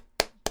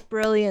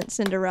 brilliant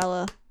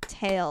Cinderella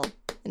tale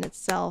in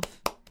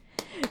itself.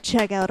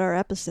 Check out our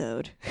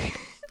episode.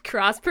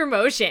 Cross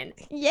promotion.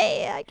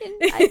 Yeah, I can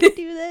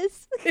do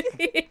this.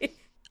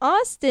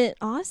 Austin?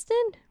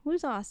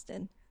 Who's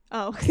Austin?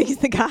 Oh, he's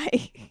the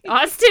guy.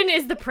 Austin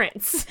is the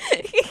prince.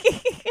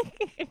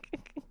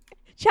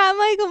 Chad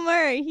Michael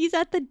Murray. He's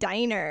at the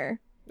diner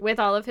with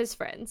all of his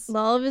friends.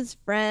 Let's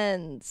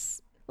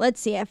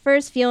see. At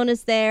first,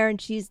 Fiona's there, and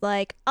she's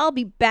like, "I'll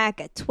be back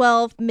at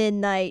 12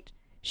 midnight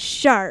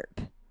sharp."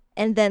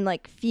 And then,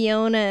 like,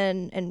 Fiona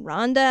and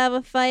Rhonda have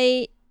a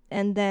fight.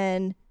 And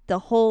then the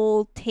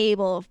whole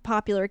table of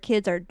popular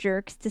kids are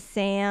jerks to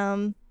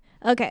Sam.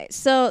 Okay,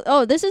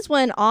 so, this is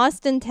when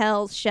Austin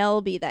tells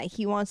Shelby that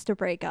he wants to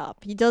break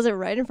up. He does it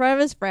right in front of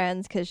his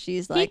friends because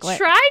she's like... He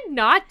tried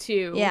not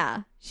to.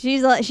 Yeah.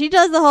 She's like, she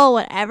does the whole,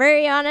 whatever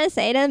you want to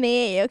say to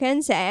me, you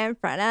can say in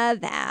front of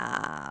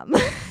them.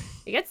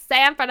 You can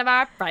say in front of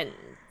our friends.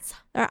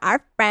 They're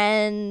our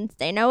friends.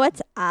 They know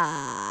what's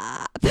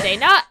up. They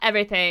know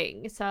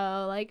everything.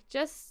 So, like,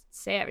 just...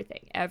 say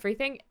everything.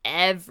 Everything.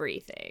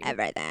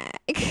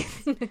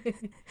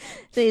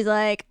 So he's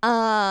like,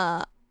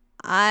 I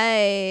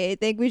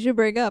think we should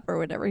break up or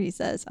whatever he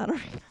says. I don't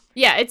know.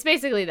 Yeah, it's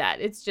basically that.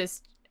 It's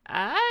just,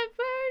 I'm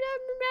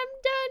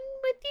done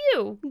with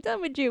you. I'm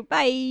done with you.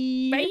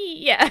 Bye. Bye.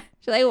 Yeah.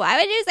 She's like, why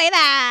would you say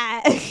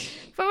that?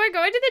 But we're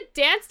going to the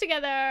dance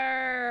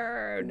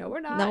together. No,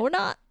 we're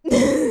not.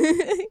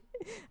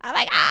 Oh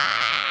my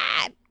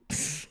God.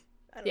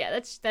 Yeah,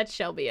 that's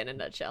Shelby in a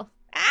nutshell.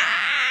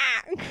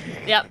 Ah!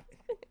 Yep.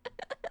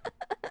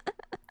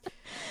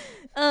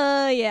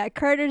 Yeah,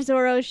 Carter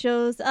Zorro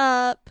shows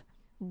up.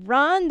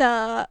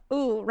 Rhonda,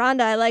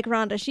 I like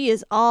Rhonda. She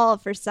is all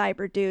for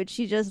Cyber Dude.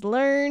 She just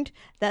learned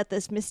that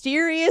this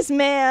mysterious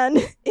man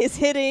is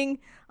hitting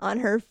on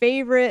her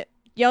favorite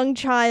young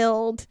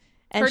child.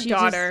 And her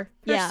daughter.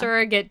 Her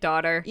surrogate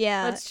daughter.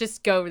 Yeah. Let's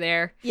just go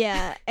there.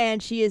 Yeah,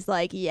 and she is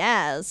like,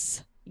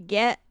 yes,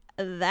 get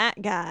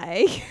that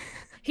guy.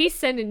 He's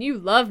sending you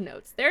love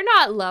notes. They're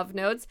not love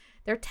notes.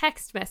 They're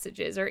text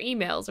messages or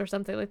emails or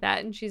something like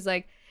that. And she's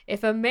like,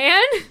 if a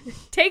man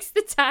takes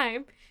the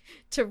time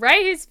to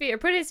write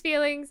put his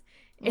feelings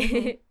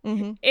in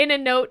a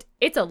note,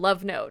 it's a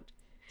love note.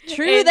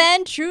 True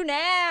then, true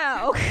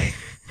now.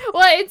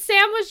 Well, and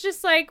Sam was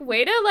just like,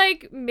 way to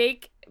like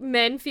make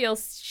men feel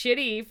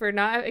shitty for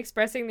not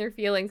expressing their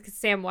feelings, because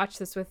Sam watched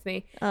this with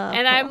me.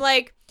 And I'm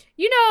like,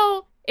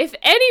 if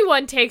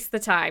anyone takes the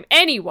time,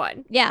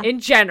 anyone in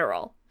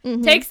general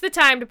takes the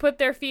time to put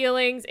their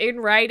feelings in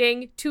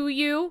writing to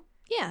you,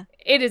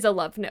 it is a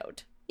love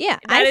note. Yeah,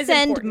 I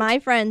send my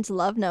friends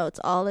love notes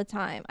all the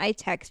time. I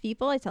text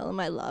people. I tell them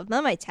I love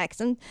them. I text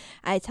them.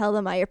 I tell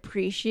them I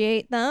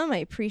appreciate them. I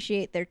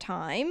appreciate their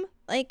time.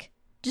 Like,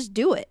 just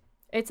do it.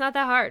 It's not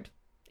that hard.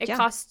 It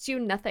costs you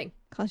nothing.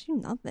 Costs you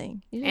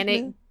nothing. And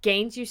it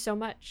gains you so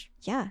much.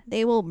 Yeah,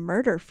 they will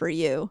murder for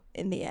you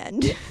in the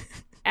end.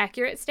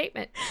 Accurate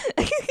statement.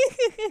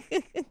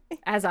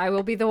 As I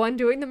will be the one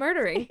doing the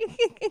murdering.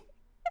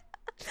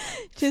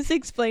 Just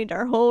explained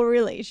our whole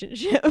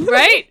relationship.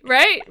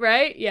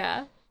 Right.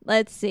 Yeah.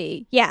 Let's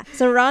see. Yeah.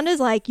 So Rhonda's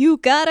like, you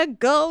gotta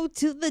go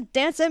to the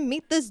dance and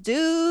meet this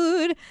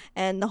dude.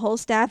 And the whole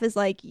staff is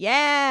like,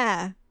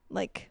 yeah.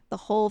 Like, the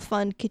whole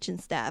fun kitchen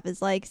staff is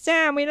like,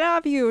 Sam, we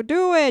love you.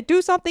 Do it.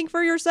 Do something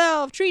for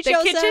yourself. Treat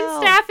yourself. The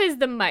kitchen staff is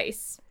the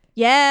mice.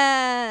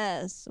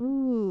 Yes.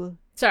 Ooh.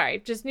 Sorry,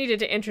 just needed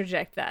to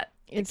interject that.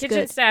 The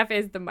kitchen staff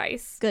is the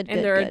mice. And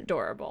they're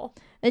adorable.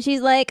 And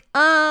she's like,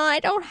 I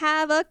don't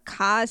have a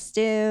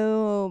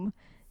costume.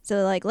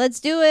 So, like,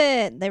 let's do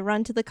it. They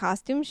run to the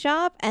costume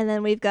shop, and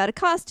then we've got a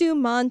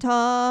costume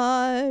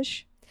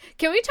montage.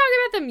 Can we talk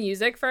about the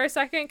music for a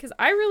second? Because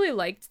I really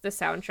liked the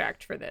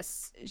soundtrack for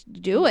this.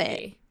 Do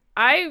it.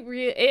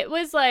 It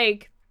was,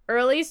 like,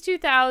 early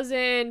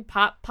 2000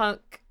 pop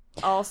punk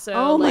also.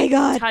 Oh, my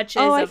God.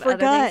 Touches I of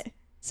forgot. Other things.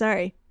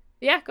 Sorry.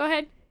 Yeah, go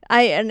ahead.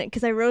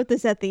 Because I wrote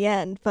this at the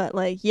end, but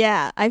like,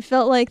 yeah, I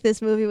felt like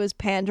this movie was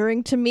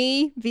pandering to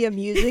me via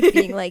music,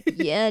 being like,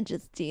 yeah,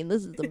 Justine,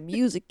 this is the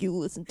music you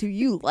listen to.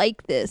 You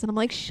like this. And I'm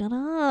like, shut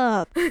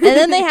up. And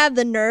then they have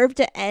the nerve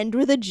to end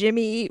with a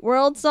Jimmy Eat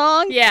World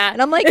song. Yeah.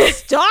 And I'm like,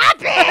 stop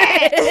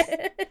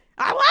it.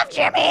 I love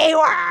Jimmy Eat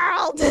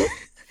World.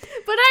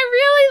 But I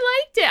really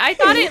liked it. I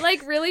thought it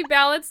like really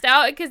balanced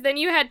out, because then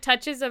you had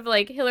touches of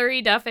like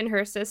Hilary Duff and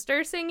her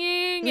sister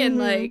singing and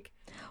like.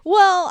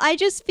 Well, I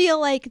just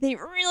feel like they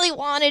really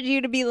wanted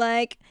you to be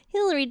like,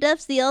 Hilary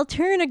Duff's the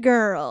Alterna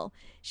girl.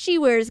 She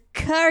wears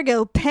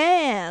cargo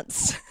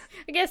pants.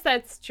 I guess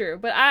that's true.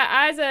 But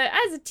I, as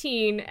a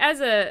teen, as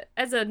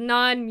a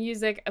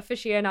non-music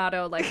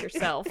aficionado like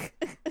yourself,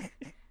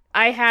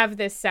 I have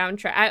this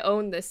soundtrack. I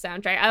own this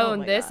soundtrack. I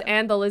own this God.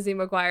 And the Lizzie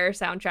McGuire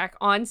soundtrack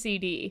on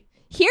CD.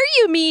 Hear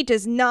You Me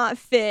does not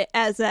fit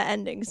as an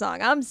ending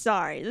song. I'm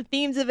sorry. The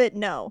themes of it,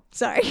 no.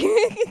 Sorry.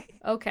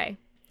 Okay.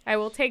 I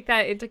will take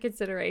that into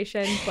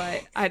consideration,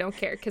 but I don't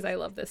care because I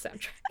love this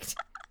soundtrack.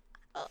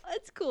 Oh,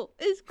 it's cool.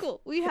 It's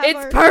cool.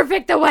 It's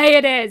perfect the way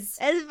it is.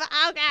 It's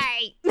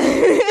okay.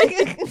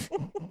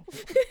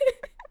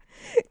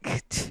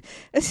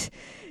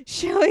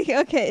 Shall we?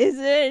 Okay.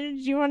 Do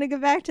you want to go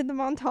back to the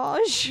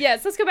montage?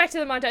 Yes, let's go back to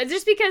the montage.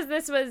 Just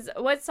because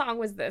what song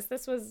was this?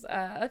 This was,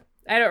 I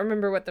don't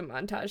remember what the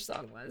montage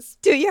song was.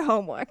 Do your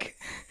homework.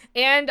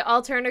 And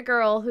Alterna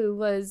Girl, who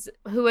was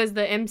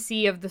the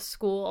MC of the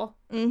school.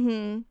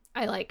 Mm-hmm.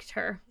 I liked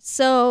her.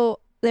 So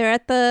they're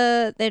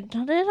they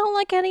don't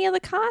like any of the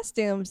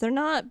costumes. They're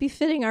not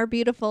befitting our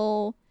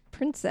beautiful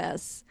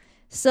princess.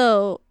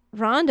 So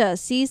Rhonda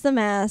sees the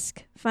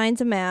mask,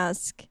 finds a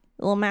mask,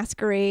 a little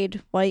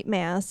masquerade, white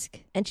mask,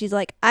 and she's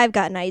like, I've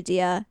got an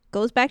idea.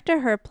 Goes back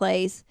to her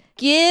place,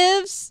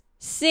 gives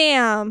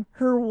Sam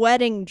her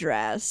wedding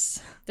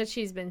dress that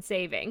she's been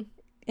saving.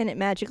 And it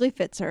magically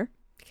fits her.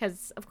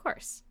 Because, of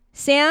course.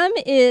 Sam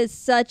is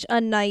such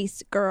a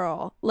nice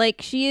girl.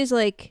 Like, she is,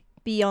 like,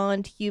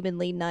 beyond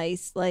humanly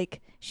nice.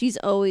 Like, she's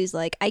always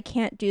like, I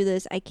can't do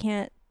this. I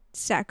can't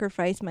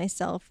sacrifice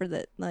myself for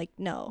the, like,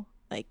 no.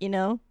 Like, you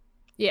know?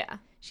 Yeah.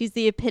 She's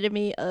the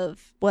epitome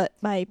of what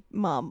my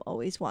mom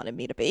always wanted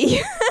me to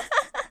be.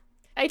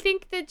 I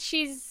think that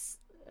she's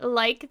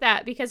like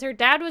that because her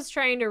dad was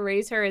trying to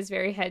raise her as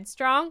very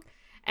headstrong,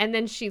 and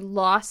then she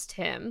lost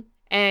him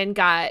and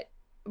got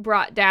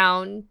brought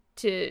down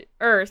to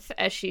earth,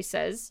 as she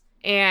says,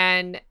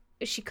 and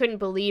she couldn't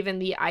believe in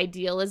the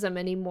idealism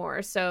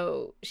anymore.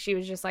 So she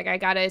was just like, I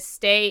gotta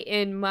stay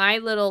in my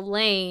little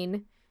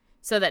lane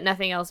so that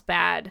nothing else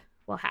bad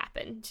will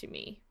happen to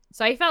me.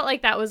 So I felt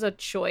like that was a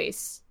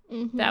choice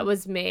that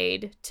was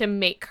made to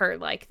make her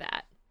like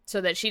that.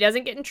 so that she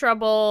doesn't get in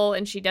trouble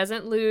and she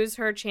doesn't lose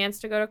her chance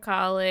to go to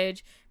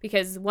college,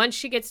 because once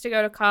she gets to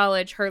go to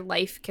college, her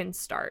life can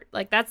start.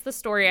 Like, that's the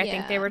story I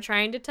think they were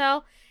trying to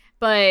tell.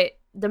 But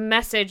the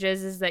message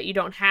is that you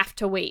don't have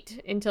to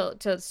wait until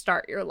to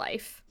start your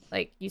life.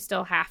 Like, you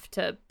still have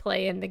to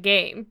play in the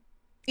game.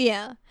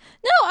 Yeah.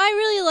 No, I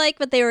really like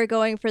what they were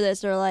going for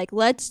this. They're like,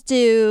 let's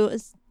do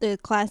the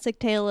classic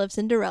tale of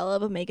Cinderella,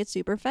 but make it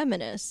super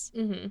feminist.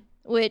 Mm-hmm.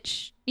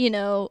 Which, you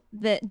know,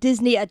 that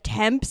Disney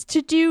attempts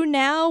to do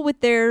now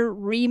with their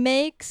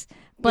remakes.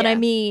 But I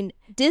mean,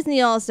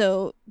 Disney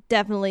also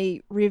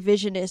definitely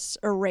revisionists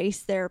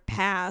erase their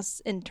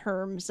past in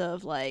terms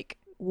of, like,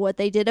 what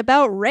they did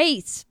about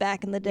race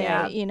back in the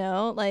day, you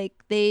know? Like,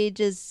 they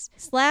just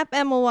slap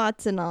Emma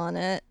Watson on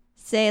it,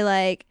 say,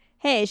 like,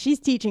 hey, she's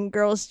teaching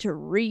girls to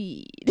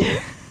read,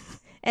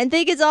 and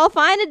think it's all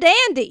fine and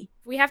dandy.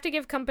 We have to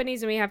give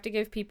companies and we have to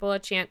give people a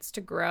chance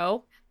to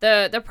grow.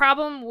 The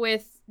problem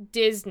with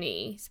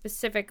Disney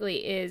specifically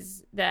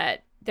is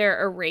that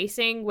they're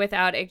erasing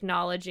without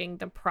acknowledging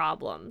the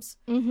problems.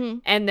 Mm-hmm.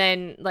 And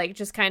then, like,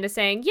 just kind of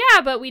saying,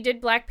 yeah, but we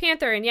did Black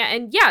Panther, and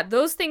yeah,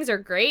 those things are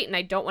great, and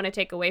I don't want to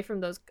take away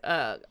from those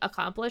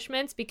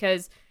accomplishments,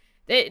 because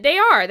they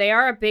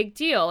are a big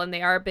deal, and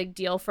they are a big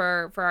deal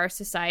for our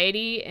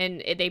society,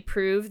 and they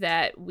prove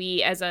that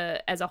we as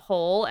a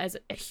whole, as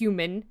a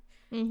human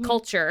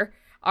culture,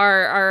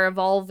 are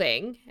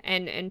evolving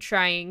and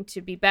trying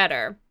to be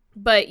better.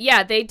 But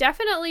yeah, they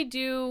definitely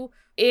do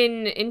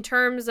in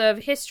terms of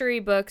history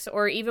books,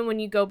 or even when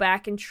you go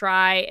back and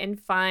try and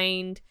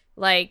find,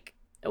 like,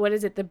 what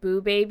is it, the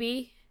Boo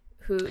Baby?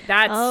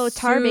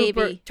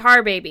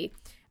 Tar Baby.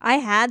 I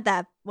had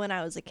that when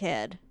I was a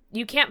kid.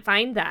 You can't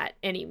find that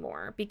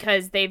anymore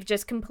because they've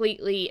just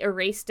completely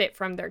erased it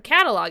from their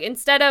catalog.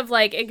 Instead of,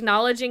 like,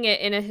 acknowledging it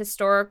in a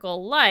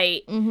historical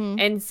light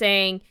and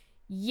saying,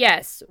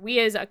 yes, we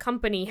as a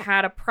company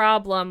had a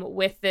problem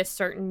with this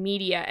certain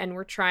media and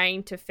we're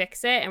trying to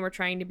fix it and we're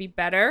trying to be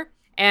better.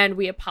 And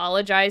we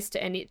apologize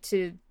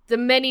to the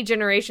many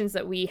generations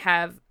that we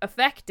have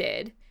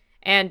affected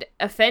and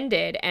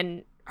offended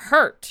and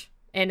hurt,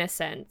 in a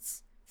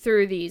sense,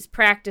 through these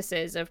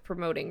practices of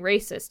promoting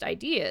racist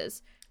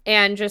ideas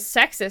and just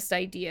sexist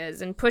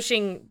ideas and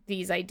pushing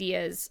these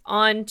ideas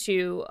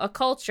onto a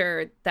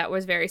culture that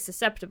was very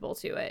susceptible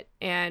to it.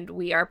 And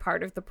we are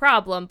part of the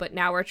problem, but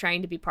now we're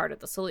trying to be part of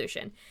the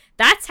solution.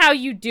 That's how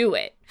you do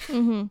it.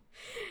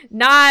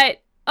 Not,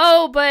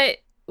 oh, but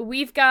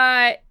we've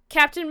got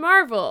Captain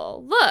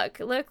Marvel.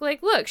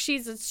 Look,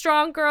 she's a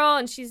strong girl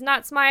and she's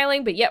not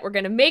smiling, but yet we're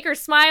going to make her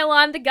smile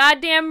on the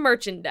goddamn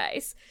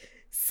merchandise.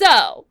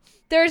 So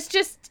there's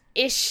just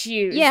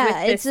issues with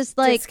this, it's just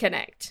like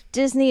disconnect.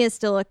 Disney is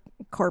still a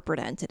corporate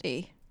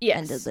entity. Yes.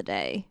 End of the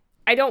day.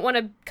 I don't want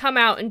to come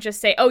out and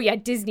just say, oh yeah,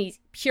 Disney's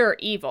pure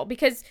evil,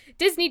 because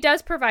Disney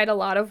does provide a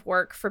lot of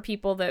work for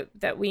people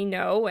that we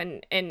know,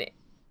 and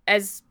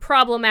as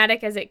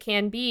problematic as it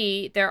can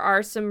be, there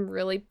are some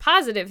really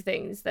positive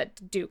things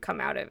that do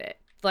come out of it.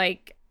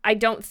 Like, I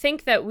don't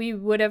think that we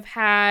would have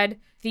had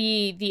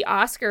the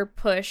Oscar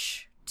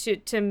push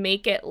to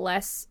make it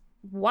less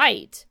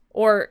white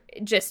or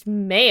just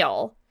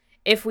male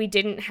if we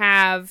didn't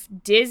have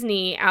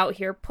Disney out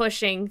here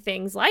pushing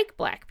things like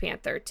Black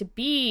Panther to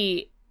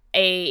be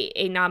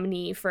a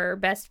nominee for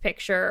Best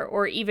Picture,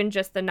 or even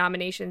just the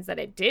nominations that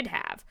it did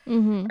have,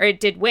 or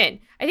it did win.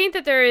 I think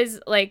that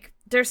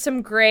there's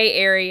some gray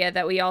area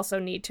that we also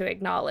need to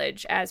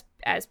acknowledge as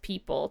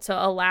people to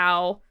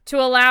allow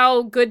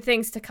good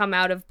things to come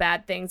out of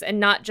bad things, and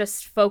not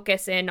just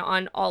focus in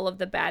on all of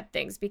the bad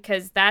things,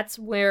 because that's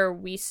where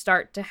we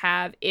start to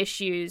have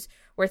issues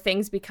where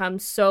things become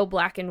so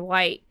black and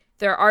white.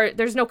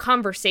 There's no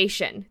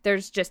conversation.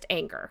 There's just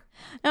anger.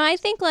 No, I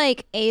think,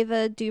 like,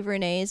 Ava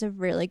DuVernay is a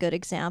really good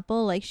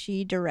example. Like,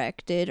 she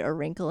directed A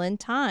Wrinkle in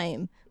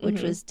Time,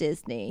 which was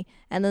Disney.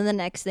 And then the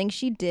next thing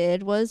she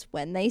did was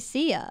When They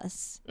See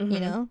Us, you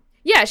know?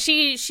 Yeah,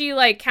 she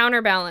like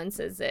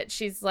counterbalances it.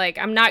 She's like,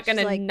 I'm not going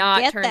to not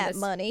get turn that this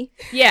money.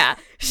 Yeah.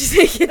 She's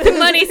like, get the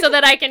money so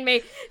that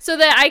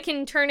I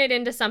can turn it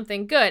into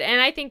something good. And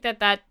I think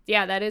that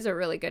is a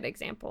really good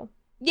example.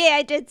 Yeah,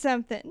 I did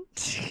something.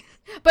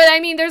 But I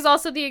mean, there's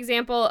also the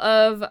example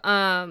of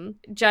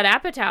Judd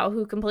Apatow,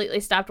 who completely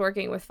stopped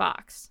working with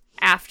Fox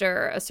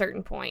after a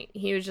certain point.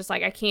 He was just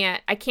like, I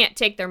can't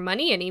take their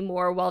money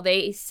anymore while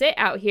they sit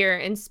out here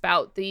and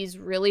spout these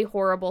really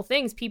horrible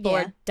things. People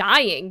are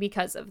dying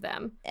because of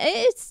them.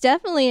 It's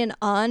definitely an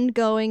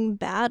ongoing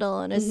battle,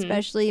 and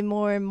especially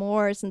more and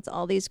more since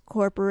all these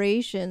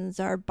corporations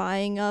are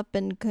buying up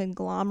and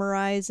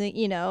conglomerizing.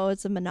 You know,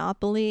 it's a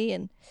monopoly,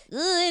 and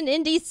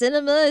indie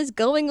cinema is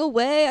going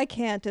away. I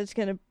can't. It's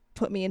going to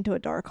put me into a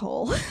dark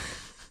hole.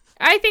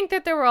 I think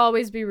that there will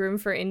always be room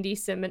for indie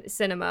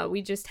cinema.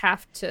 We just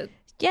have to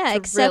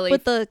except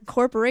with the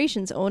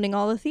corporations owning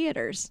all the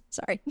theaters.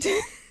 Sorry.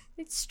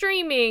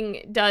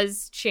 Streaming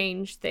does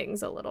change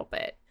things a little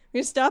bit.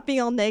 You stop being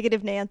all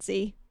negative,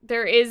 Nancy.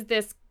 There is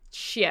this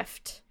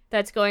shift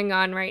that's going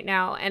on right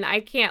now, and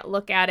I can't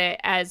look at it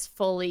as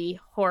fully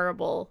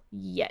horrible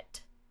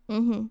yet.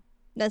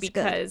 That's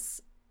good.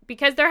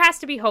 because there has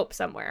to be hope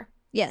somewhere.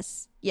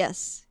 Yes.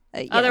 Yes.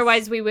 Yes.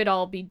 Otherwise, we would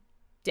all be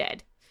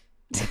dead.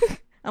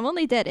 I'm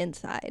only dead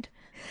inside.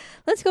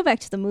 Let's go back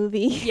to the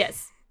movie.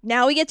 Yes.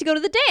 Now we get to go to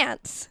the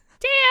dance.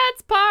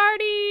 Dance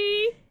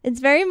party! It's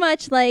very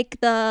much like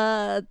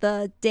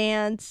the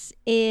dance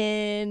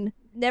in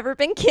Never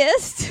Been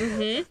Kissed.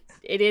 Mm-hmm.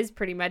 It is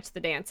pretty much the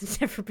dance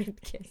It's Never Been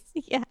Kissed.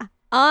 Yeah.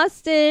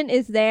 Austin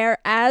is there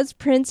as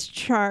Prince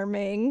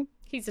Charming.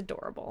 He's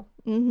adorable.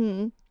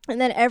 Mm-hmm. And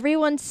then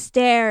everyone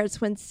stares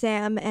when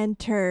Sam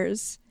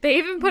enters. They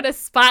even put a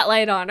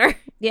spotlight on her.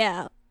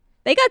 Yeah.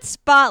 They got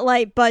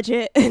spotlight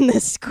budget in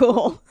this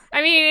school.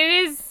 I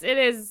mean, it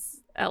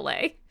is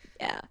LA.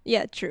 Yeah.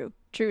 Yeah, true.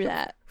 True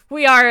that.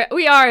 We are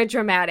a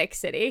dramatic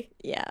city.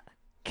 Yeah.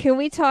 Can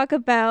we talk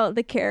about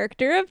the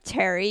character of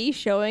Terry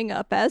showing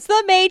up as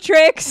the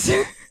Matrix?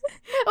 Oh,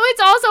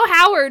 it's also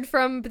Howard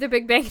from The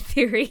Big Bang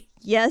Theory.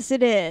 Yes,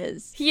 it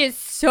is. He is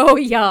so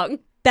young.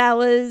 That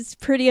was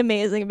pretty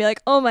amazing. Be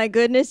like, oh my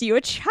goodness, you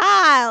a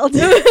child.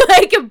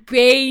 Like a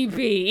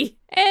baby.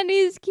 And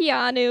he's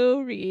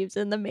Keanu Reeves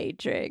in The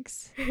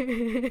Matrix.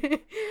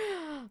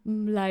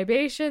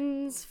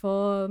 Libations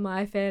for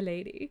my fair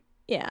lady.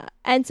 Yeah.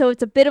 And so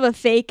it's a bit of a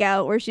fake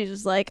out where she's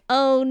just like,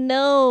 oh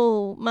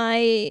no,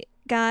 my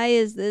guy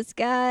is this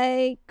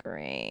guy.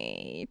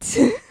 Great.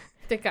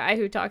 The guy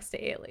who talks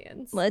to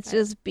aliens. Let's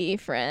just be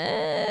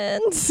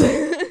friends.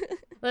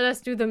 Let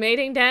us do the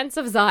mating dance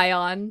of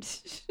Zion.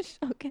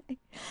 Okay.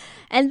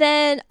 And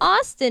then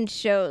Austin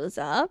shows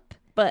up.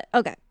 But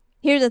okay,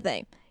 here's the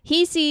thing.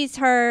 He sees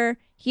her.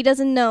 He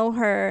doesn't know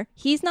her.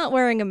 He's not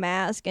wearing a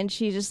mask. And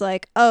she's just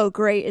like, oh,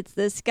 great. It's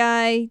this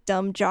guy,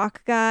 dumb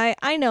jock guy.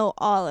 I know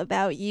all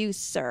about you,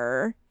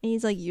 sir. And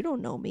he's like, you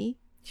don't know me.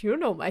 You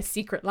know my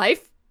secret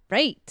life.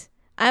 Right.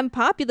 I'm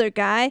popular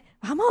guy.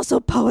 I'm also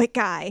poet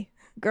guy.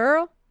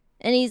 Girl.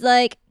 And he's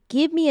like,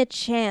 give me a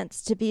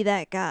chance to be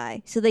that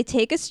guy. So they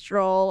take a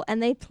stroll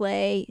and they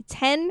play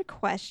 10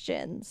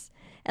 questions.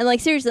 And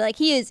like, seriously, like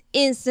he is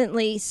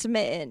instantly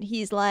smitten.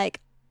 He's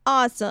like,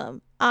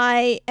 awesome.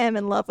 I am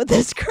in love with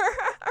this girl.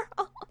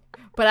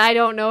 But I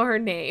don't know her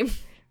name.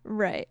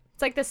 Right.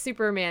 It's like the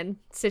Superman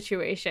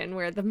situation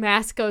where the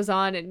mask goes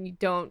on and you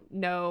don't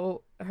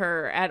know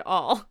her at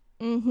all.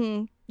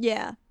 Mm-hmm.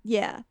 Yeah.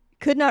 Yeah.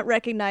 Could not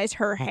recognize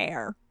her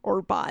hair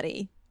or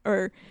body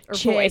or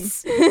chin.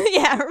 Voice.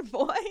 Yeah, her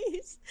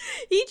voice.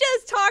 He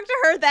just talked to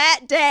her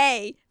that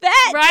day.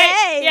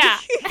 Day. Yeah.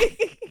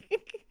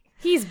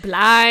 He's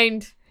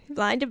blind.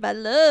 Blinded by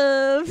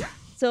love.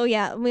 So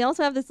yeah, we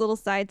also have this little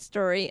side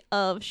story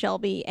of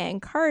Shelby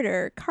and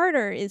Carter.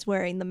 Carter is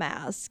wearing the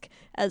mask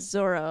as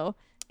Zorro.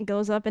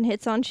 Goes up and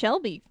hits on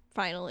Shelby,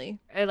 finally.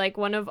 Like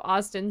one of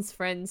Austin's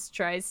friends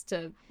tries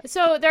to...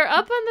 So they're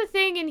up on the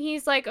thing and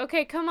he's like,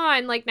 okay, come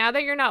on. Like now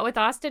that you're not with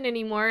Austin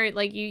anymore,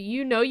 like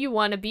you know you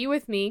want to be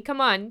with me.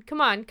 Come on.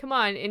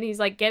 And he's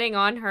like getting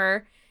on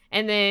her.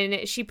 And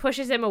then she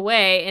pushes him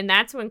away, and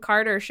that's when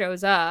Carter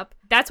shows up.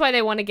 That's why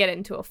they want to get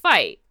into a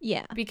fight.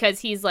 Yeah. Because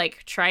he's,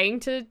 like,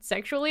 trying to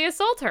sexually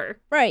assault her.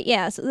 Right,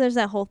 yeah, so there's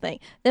that whole thing.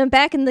 Then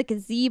back in the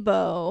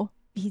gazebo,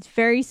 he's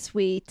very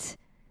sweet.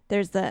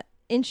 There's the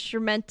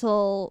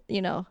instrumental,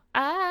 you know.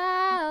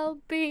 I'll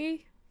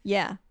be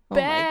yeah. Oh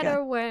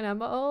better when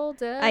I'm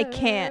older. I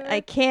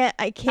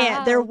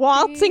can't. They're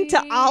waltzing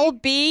to I'll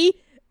Be.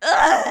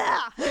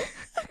 Ugh!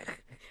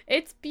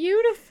 It's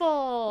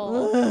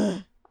beautiful.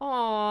 Ugh.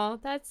 Aw,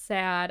 that's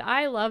sad.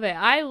 I love it.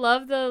 I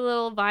love the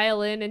little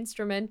violin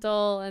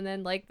instrumental and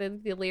then like the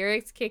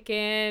lyrics kick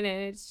in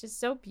and it's just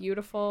so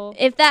beautiful.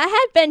 If that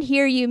had been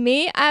Hear You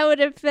Me, I would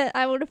have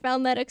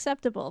found that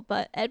acceptable,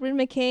 but Edwin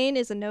McCain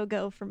is a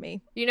no-go for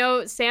me. You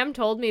know, Sam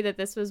told me that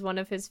this was one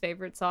of his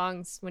favorite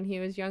songs when he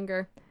was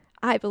younger.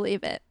 I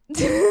believe it.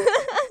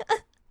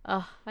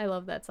 Oh, I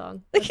love that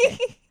song. Okay.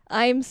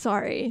 I'm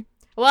sorry.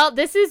 Well,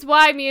 this is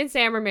why me and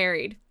Sam are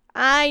married.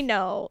 I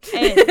know.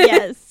 And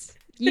yes.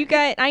 You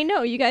guys, I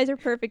know you guys are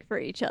perfect for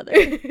each other.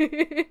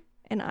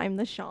 And I'm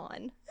the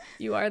Sean.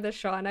 You are the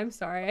Sean. I'm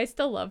sorry. I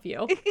still love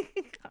you.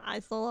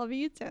 I still love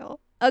you too.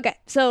 Okay,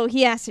 so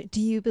he asked her,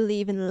 do you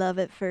believe in love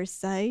at first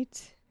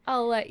sight?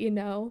 I'll let you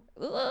know.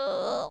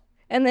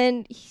 And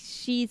then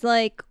she's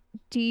like,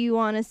 do you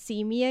want to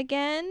see me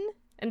again?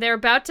 And they're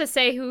about to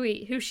say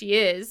who she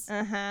is.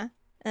 Uh-huh.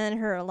 And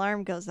her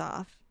alarm goes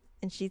off.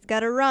 And she's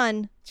got to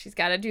run. She's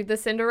got to do the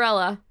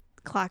Cinderella.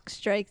 Clock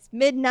strikes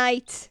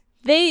midnight.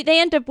 They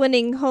end up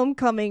winning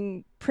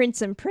Homecoming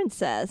Prince and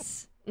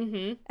Princess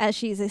as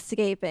she's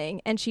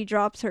escaping, and she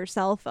drops her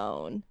cell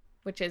phone.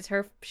 Which is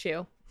her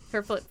shoe.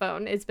 Her flip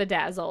phone is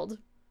bedazzled.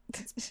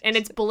 And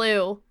it's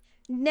blue.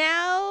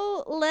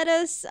 Now let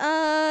us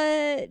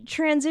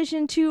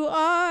transition to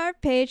our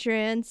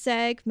Patreon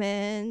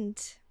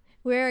segment.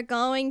 We're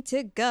going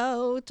to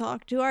go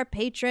talk to our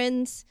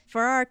patrons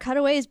for our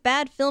Cutaways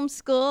Bad Film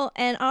School,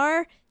 and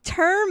our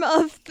term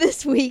of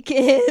this week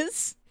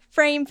is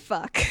frame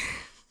fuck.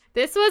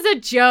 This was a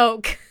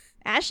joke.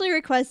 Ashley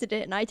requested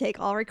it, and I take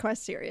all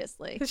requests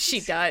seriously. She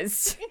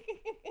does.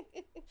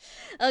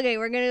 Okay,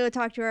 we're going to go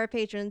talk to our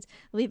patrons.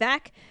 We'll be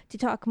back to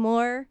talk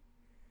more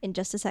in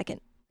just a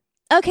second.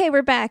 Okay,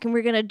 we're back, and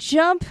we're going to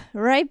jump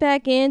right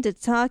back into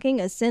talking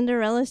a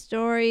Cinderella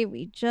story.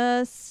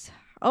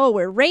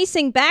 We're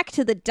racing back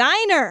to the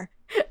diner.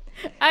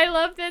 I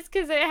love this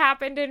because it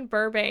happened in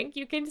Burbank.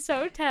 You can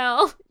so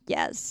tell.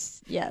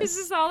 Yes. This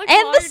is all and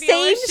the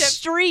same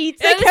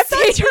streets. They kept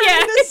on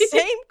turning the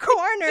same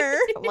corner.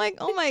 I'm like,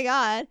 oh my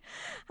God.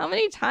 How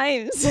many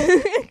times? But when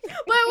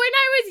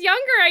I was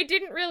younger, I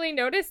didn't really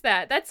notice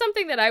that. That's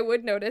something that I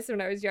would notice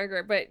when I was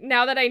younger. But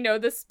now that I know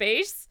the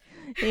space.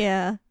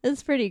 Yeah,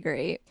 it's pretty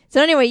great.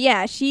 So anyway,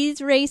 yeah,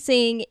 she's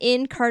racing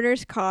in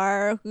Carter's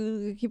car.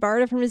 Who he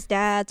borrowed it from his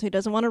dad, so he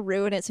doesn't want to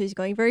ruin it, so he's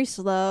going very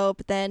slow.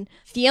 But then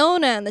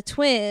Fiona and the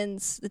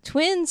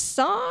twins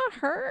saw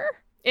her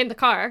in the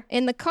car,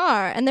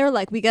 and they're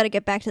like, we got to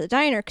get back to the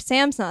diner because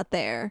Sam's not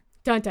there.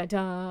 Dun, dun,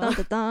 dun. Dun,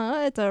 dun,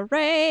 dun. It's a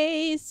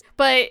race.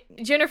 But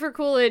Jennifer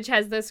Coolidge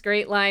has this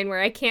great line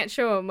where I can't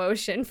show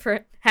emotion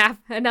for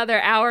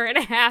another hour and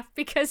a half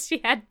because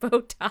she had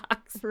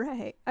Botox.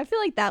 Right. I feel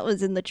like that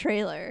was in the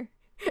trailer.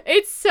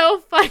 It's so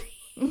funny.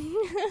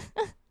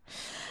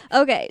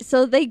 Okay,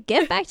 so they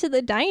get back to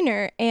the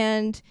diner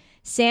and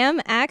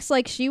Sam acts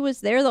like she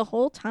was there the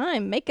whole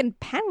time making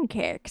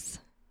pancakes.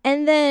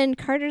 And then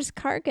Carter's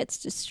car gets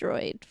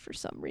destroyed for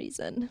some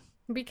reason.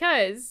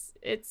 Because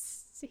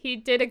he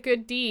did a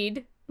good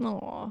deed.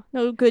 Aw,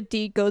 no good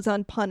deed goes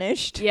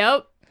unpunished.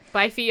 Yep,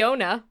 by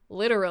Fiona,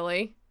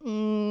 literally.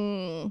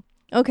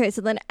 Okay,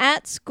 so then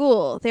at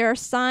school, there are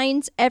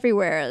signs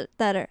everywhere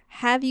that are,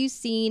 have you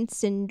seen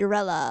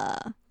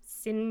Cinderella?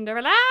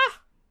 Cinderella?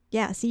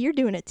 Yeah, see, you're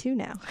doing it too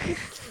now.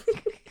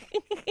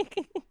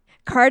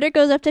 Carter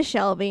goes up to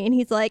Shelby and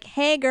he's like,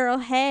 hey girl,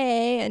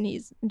 hey. And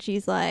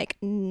she's like,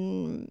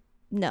 no.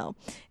 And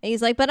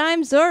he's like, but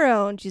I'm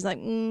Zorro. And she's like,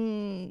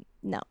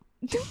 no.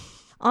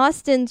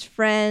 Austin's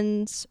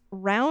friends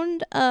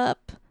round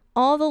up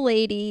all the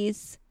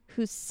ladies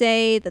who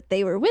say that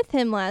they were with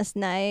him last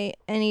night,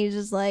 and he's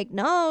just like,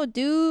 no,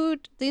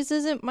 dude, this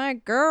isn't my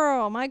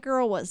girl. My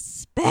girl was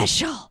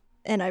special.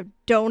 And I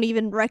don't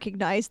even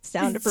recognize the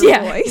sound of her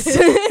voice.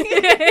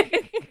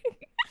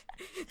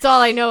 It's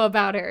all I know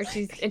about her.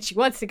 She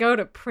wants to go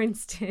to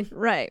Princeton.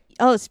 Right.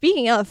 Oh,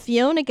 speaking of,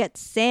 Fiona gets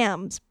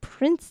Sam's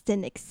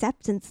Princeton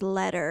acceptance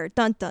letter.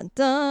 Dun, dun,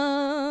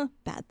 dun.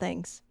 Bad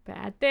things.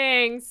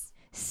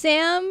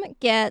 Sam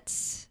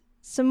gets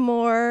some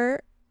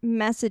more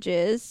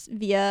messages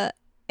via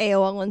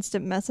AOL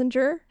Instant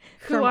Messenger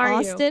from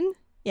Austin. You?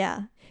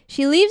 Yeah.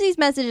 She leaves these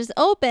messages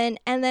open,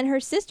 and then her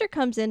sister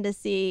comes in to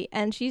see,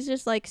 and she's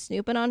just like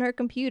snooping on her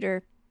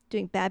computer,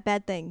 doing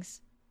bad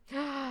things.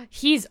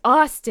 He's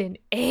Austin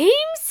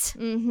Ames?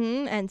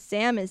 And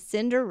Sam is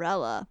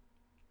Cinderella.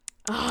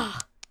 We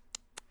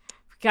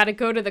gotta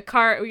go to the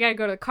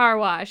car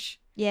wash.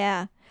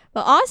 Yeah.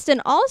 But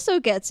Austin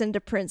also gets into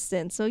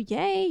Princeton, so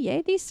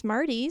yay, these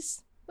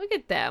smarties. Look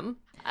at them.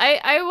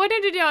 I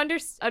wanted to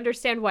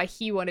understand why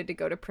he wanted to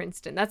go to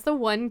Princeton. That's the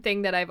one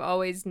thing that I've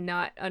always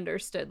not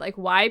understood. Like,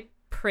 why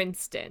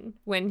Princeton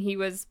when he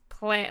was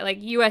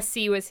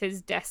USC was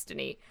his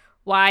destiny?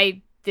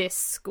 Why this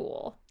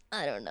school?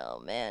 I don't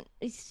know, man.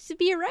 He used to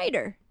be a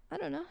writer. I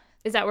don't know.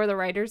 Is that where the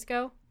writers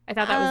go? I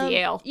thought that was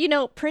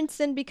Yale.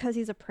 Princeton because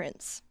he's a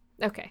prince.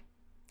 Okay.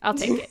 I'll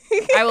take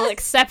it. I will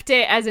accept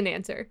it as an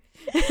answer.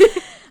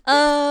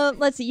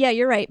 Let's see. Yeah,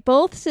 you're right.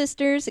 Both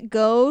sisters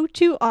go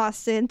to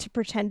Austin to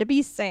pretend to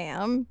be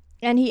Sam,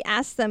 and he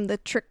asks them the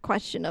trick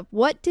question of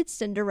what did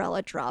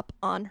Cinderella drop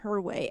on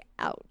her way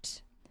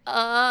out?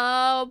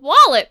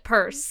 Wallet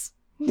purse.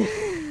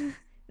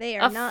 They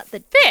are not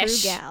the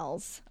fish. True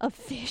gals. A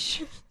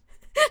fish.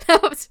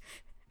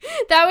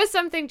 That was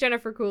something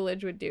Jennifer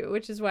Coolidge would do,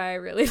 which is why I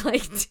really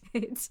liked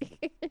it.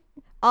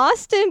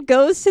 Austin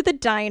goes to the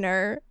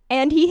diner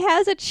and he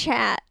has a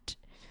chat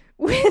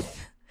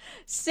with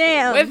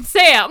Sam.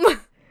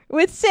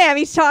 With Sam,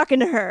 he's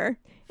talking to her.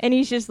 And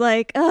he's just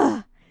like,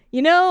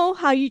 you know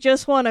how you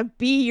just want to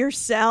be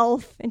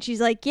yourself? And she's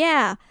like,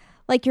 yeah,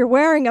 like you're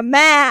wearing a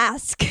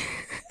mask.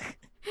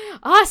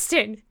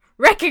 Austin,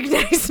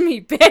 recognize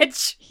me,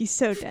 bitch. He's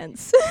so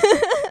dense.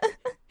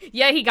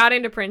 Yeah, he got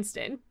into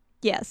Princeton.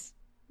 Yes.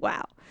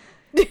 Wow.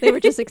 They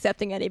were just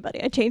accepting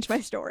anybody. I changed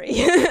my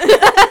story.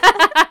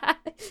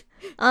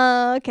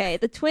 Okay,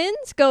 the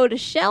twins go to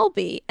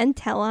Shelby and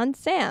tell on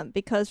Sam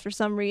because for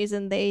some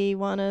reason they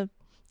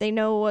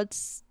know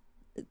what's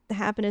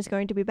happen is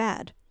going to be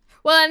bad.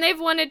 Well, and they've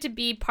wanted to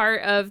be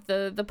part of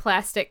the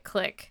plastic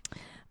clique.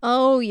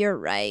 Oh, you're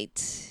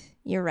right.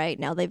 You're right.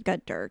 Now they've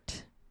got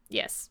dirt.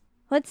 Yes.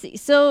 Let's see.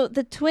 So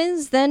the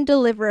twins then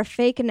deliver a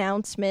fake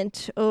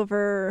announcement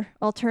over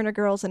Alterna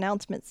Girl's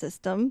announcement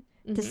system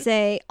to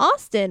say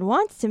Austin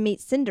wants to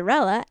meet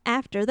Cinderella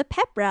after the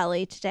pep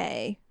rally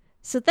today.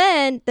 So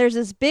then there's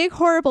this big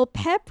horrible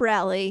pep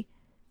rally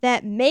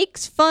that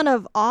makes fun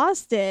of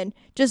Austin,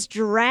 just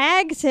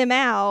drags him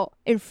out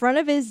in front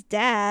of his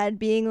dad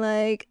being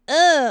like,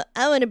 I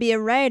want to be a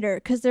writer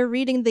because they're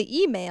reading the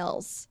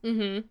emails.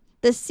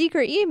 The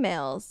secret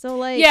emails. So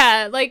like,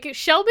 yeah, like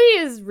Shelby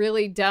is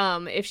really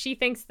dumb if she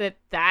thinks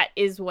that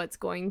is what's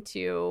going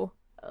to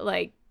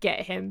like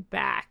get him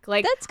back.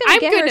 Like, that's gonna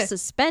get her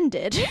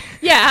suspended.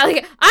 Yeah,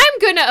 like, I'm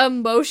gonna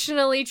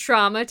emotionally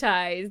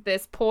traumatize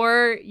this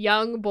poor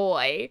young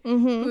boy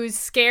who's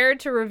scared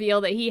to reveal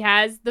that he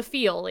has the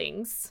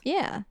feelings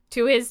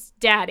to his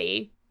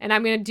daddy, and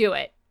I'm gonna do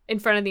it in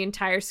front of the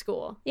entire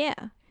school. Yeah.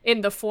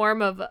 In the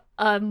form of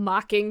a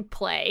mocking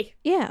play.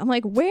 Yeah, I'm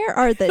like, where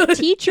are the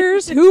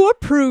teachers who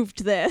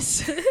approved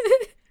this?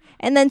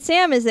 And then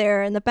Sam is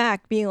there in the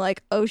back being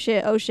like, oh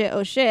shit, oh shit,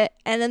 oh shit.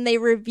 And then they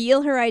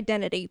reveal her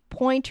identity,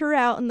 point her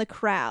out in the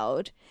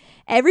crowd.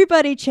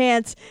 Everybody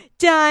chants,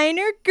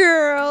 Diner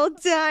Girl,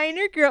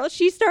 Diner Girl.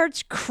 She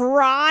starts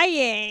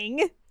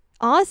crying.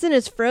 Austin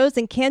is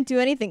frozen, can't do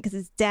anything because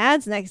his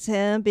dad's next to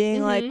him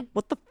being like,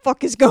 what the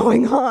fuck is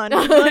going on?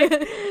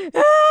 Like,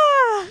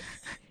 ah!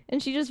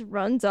 And she just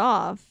runs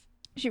off.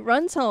 She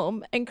runs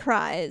home and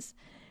cries.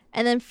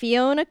 And then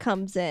Fiona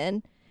comes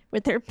in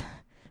with her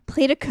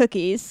plate of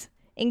cookies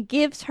and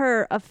gives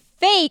her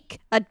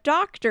a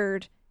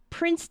doctored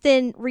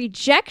Princeton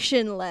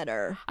rejection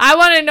letter. I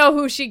want to know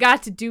who she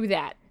got to do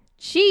that.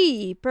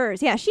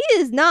 Jeepers. Yeah, she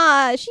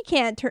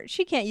can't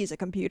use a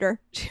computer.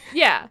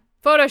 Yeah.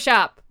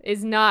 Photoshop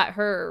is not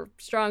her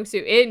strong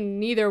suit. In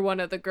neither one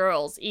of the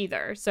girls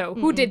either. So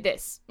who did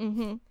this?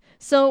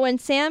 So when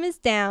Sam is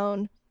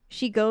down,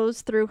 she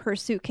goes through her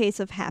suitcase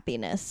of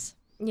happiness.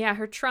 Yeah,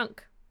 her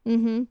trunk.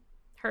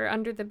 Her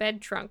under the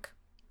bed trunk.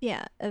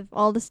 Yeah, of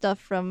all the stuff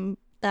from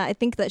I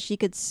think that she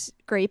could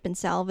scrape and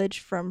salvage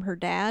from her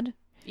dad.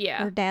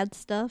 Yeah. Her dad's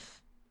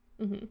stuff.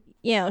 You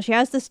know, she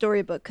has the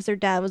storybook because her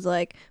dad was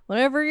like,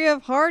 whenever you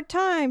have hard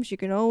times, you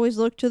can always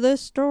look to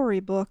this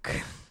storybook.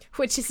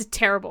 Which is a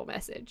terrible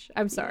message.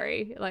 I'm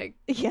sorry. Like,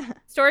 yeah.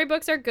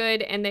 Storybooks are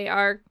good and they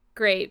are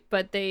great,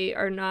 but they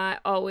are not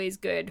always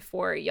good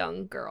for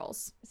young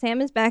girls.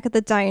 Sam is back at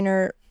the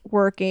diner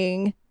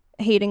working,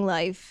 hating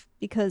life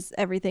because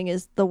everything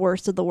is the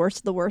worst of the worst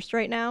of the worst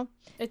right now.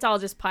 It's all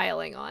just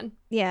piling on.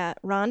 Yeah,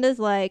 Rhonda's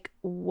like,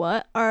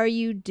 what are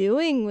you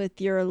doing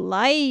with your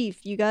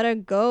life? You gotta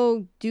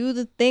go do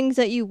the things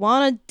that you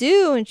want to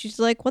do. And she's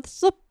like, what's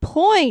the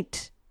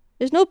point?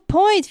 There's no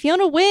point.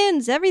 Fiona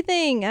wins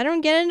everything. I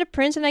don't get into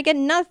Princeton. I get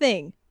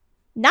nothing.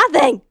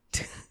 Nothing!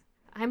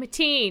 I'm a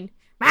teen.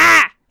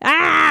 Ah!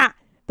 Ah!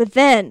 But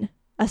then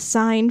a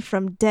sign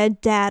from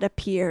dead dad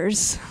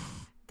appears.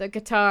 The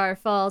guitar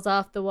falls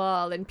off the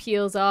wall and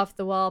peels off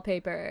the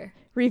wallpaper,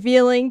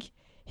 revealing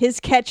his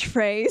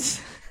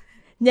catchphrase.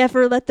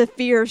 Never let the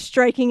fear of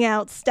striking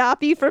out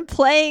stop you from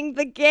playing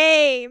the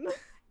game.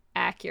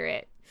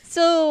 Accurate.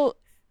 So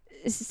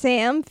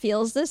Sam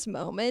feels this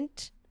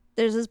moment.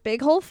 There's this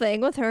big whole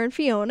thing with her and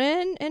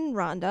Fiona and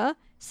Rhonda.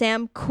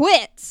 Sam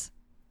quits.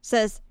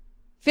 Says,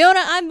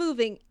 Fiona, I'm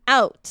moving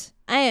out.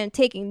 I am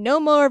taking no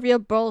more of your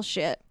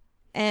bullshit.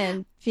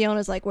 And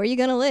Fiona's like, where are you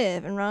going to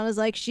live? And Rhonda's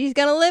like, she's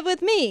going to live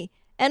with me.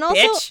 And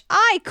also, bitch.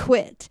 I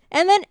quit.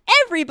 And then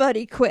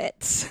everybody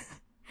quits.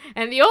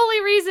 And the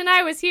only reason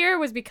I was here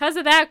was because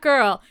of that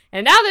girl.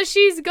 And now that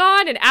she's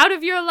gone and out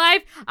of your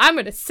life, I'm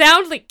going to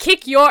soundly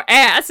kick your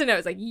ass. And I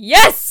was like,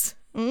 yes!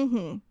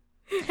 And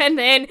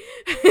then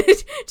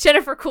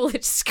Jennifer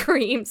Coolidge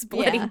screams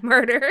bloody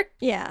murder.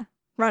 Yeah.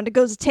 Rhonda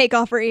goes to take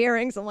off her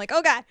earrings. I'm like,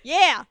 oh God,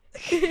 yeah.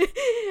 Hit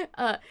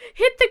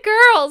the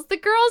girls. The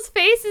girls'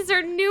 faces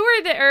are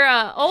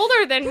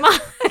older than mine.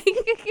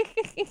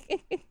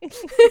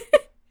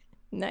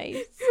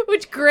 Nice.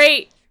 Which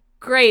great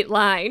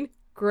line.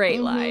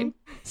 Great line.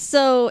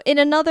 So in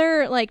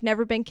another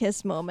never been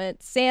kissed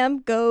moment, Sam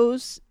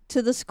goes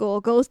to the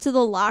school, goes to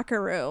the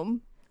locker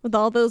room with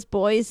all those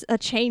boys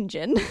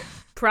a-changin'.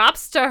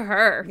 Props to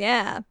her.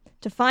 Yeah.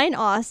 To find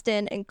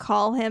Austin and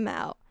call him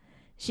out.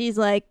 She's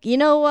like, you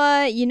know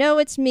what? You know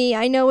it's me.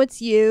 I know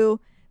it's you.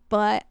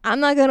 But I'm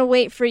not going to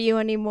wait for you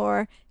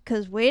anymore.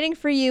 Because waiting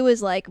for you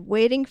is like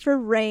waiting for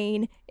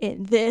rain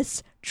in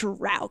this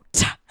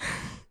drought.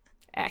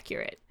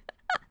 Accurate.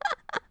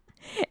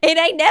 It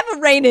ain't never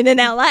raining in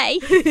LA.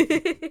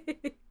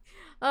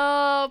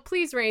 Oh,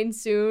 please rain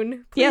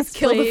soon. Please yes,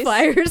 kill the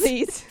fires.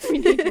 Please. We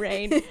need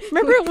rain.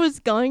 Remember it was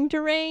going to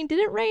rain? Did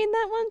it rain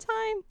that one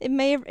time? It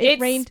may have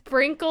it rained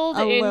sprinkled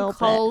in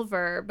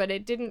Culver, but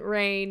it didn't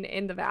rain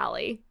in the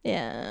valley.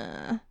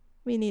 Yeah.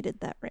 We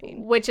needed that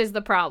rain. Which is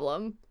the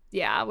problem.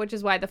 Yeah, which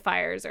is why the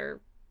fires are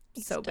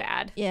so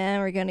bad. Yeah,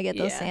 we're going to get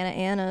those Santa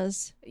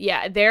Anas.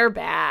 Yeah, they're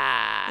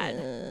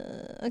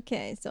bad.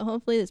 Okay, so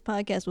hopefully this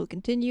podcast will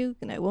continue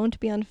and I won't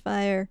be on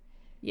fire.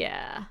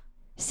 Yeah.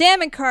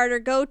 Sam and Carter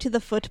go to the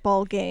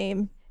football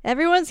game.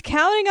 Everyone's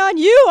counting on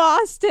you,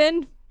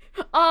 Austin.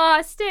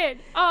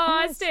 Austin.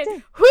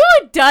 Who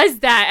does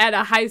that at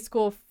a high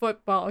school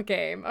football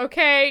game?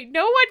 Okay,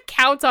 no one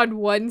counts on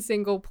one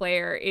single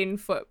player in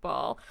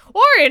football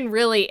or in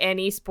really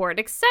any sport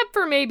except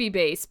for maybe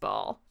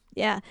baseball.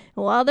 Yeah,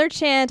 while they're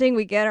chanting,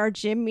 we get our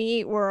Jimmy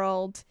Eat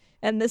World.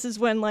 And this is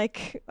when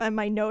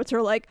my notes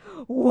are like,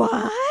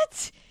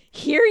 what?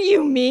 Here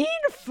you mean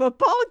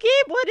football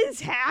game? What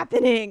is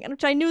happening? And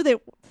which I knew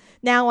that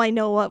now I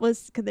know what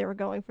was, because they were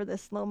going for the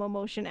slow-mo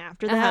motion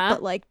after that,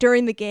 but like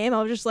during the game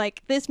I was just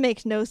like, this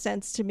makes no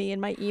sense to me in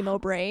my emo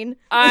brain.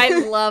 I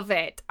love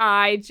it.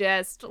 I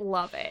just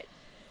love it.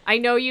 I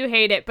know you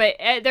hate it, but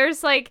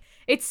there's like,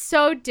 it's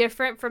so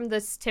different from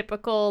this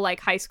typical like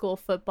high school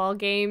football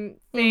game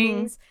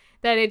things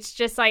that it's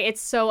just like,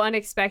 it's so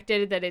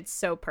unexpected that it's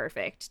so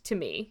perfect to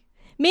me.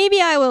 Maybe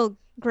I will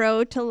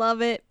grow to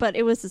love it, but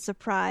it was a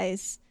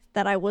surprise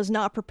that I was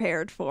not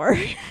prepared for.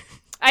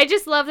 I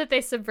just love that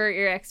they subvert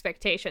your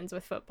expectations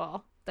with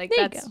football. Like,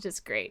 that's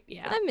just great.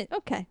 Yeah. I mean,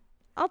 okay.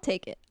 I'll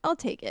take it.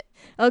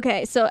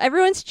 Okay, so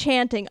everyone's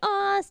chanting,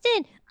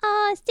 Austin,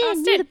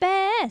 you're the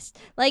best.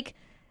 Like,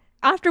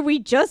 after we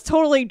just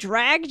totally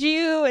dragged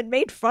you and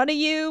made fun of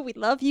you, we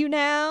love you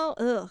now.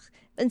 Ugh.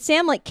 And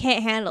Sam, like,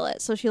 can't handle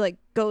it, so she, like,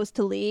 goes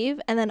to leave,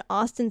 and then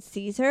Austin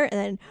sees her and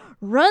then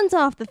runs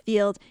off the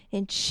field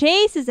and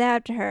chases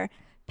after her,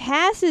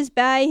 passes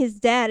by his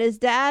dad. His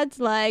dad's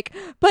like,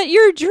 but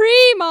your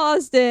dream,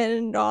 Austin.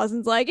 And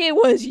Austin's like, it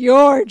was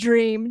your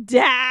dream,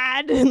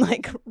 Dad. And,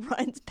 like,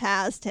 runs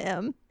past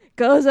him,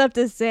 goes up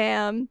to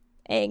Sam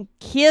and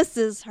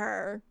kisses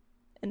her.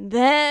 And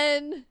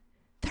then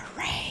the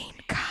rain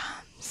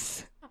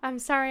comes. I'm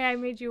sorry I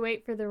made you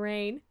wait for the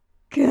rain.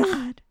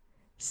 God.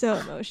 So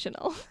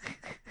emotional.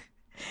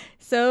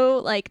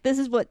 So, like, this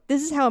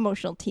is how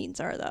emotional teens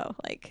are, though.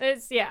 Like,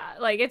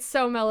 it's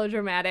so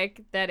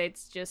melodramatic that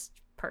it's just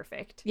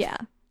perfect. Yeah.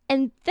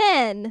 And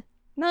then,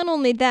 not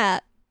only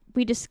that,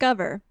 we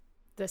discover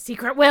the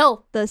secret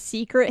will. The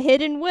secret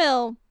hidden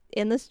will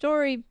in the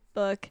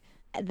storybook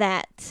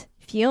that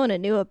Fiona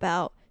knew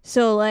about.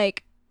 So,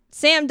 like,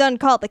 Sam done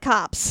called the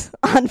cops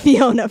on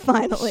Fiona,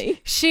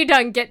 finally. She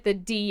done get the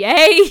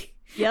DA.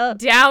 Yep.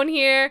 Down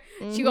here.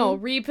 She gonna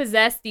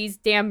repossess these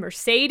damn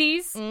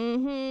Mercedes.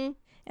 And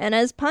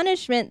as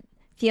punishment,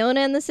 Fiona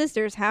and the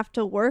sisters have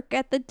to work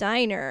at the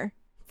diner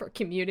for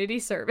community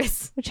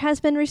service, which has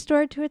been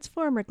restored to its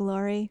former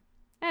glory,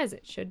 as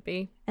it should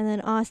be. And then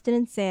Austin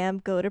and Sam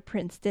go to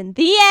Princeton.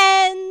 The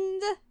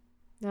end.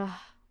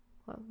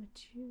 What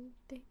would you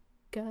think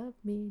of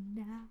me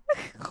now?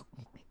 Oh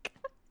my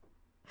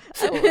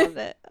god, I love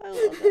it. I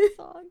love that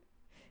song.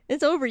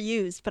 It's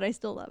overused, but I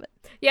still love it.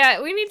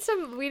 Yeah, we need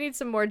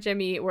some more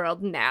Jimmy Eat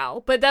World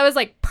now. But that was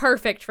like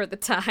perfect for the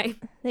time.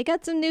 They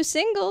got some new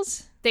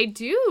singles. They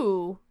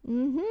do.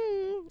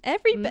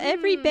 Every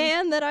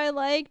band that I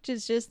liked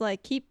is just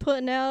like keep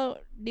putting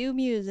out new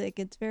music.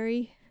 It's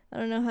very, I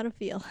don't know how to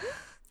feel.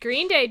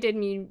 Green Day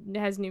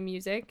has new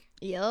music.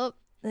 Yup.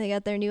 They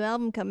got their new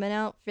album coming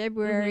out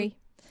February.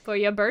 For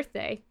your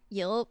birthday.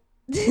 Yup.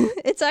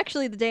 It's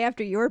actually the day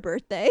after your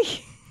birthday.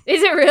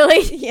 Is it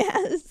really?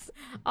 Yes.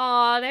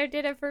 Aw, they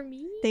did it for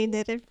me. They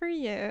did it for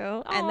you.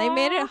 Aww. And they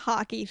made it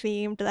hockey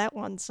themed, that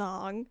one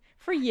song.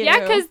 For you. Yeah,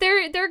 because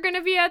they're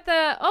gonna be at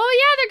the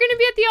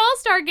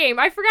All-Star game.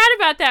 I forgot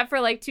about that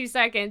for like 2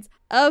 seconds.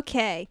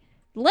 Okay.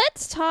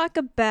 Let's talk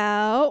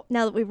about,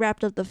 now that we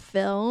wrapped up the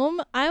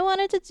film, I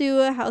wanted to do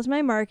a How's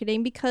My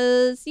Marketing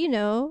because, you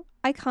know,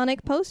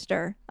 iconic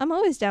poster. I'm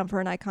always down for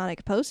an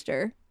iconic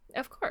poster.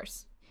 Of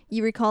course.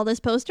 You recall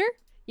this poster?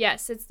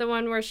 Yes, it's the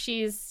one where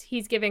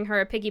he's giving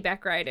her a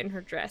piggyback ride in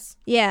her dress.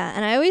 Yeah,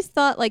 and I always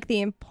thought like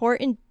the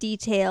important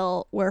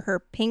detail were her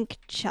pink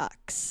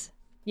chucks.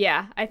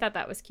 Yeah, I thought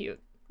that was cute.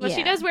 Well, yeah.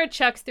 She does wear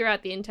chucks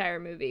throughout the entire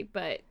movie,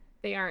 but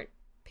they aren't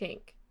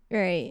pink.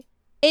 Right.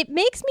 It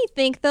makes me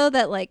think, though,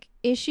 that, like,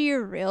 is she a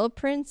real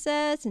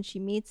princess? And she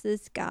meets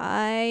this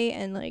guy,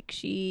 and, like,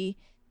 it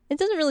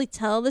doesn't really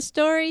tell the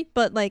story,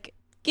 but, like,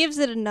 gives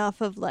it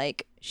enough of,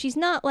 like, she's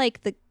not,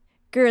 like, the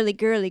girly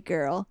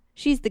girl.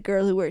 She's the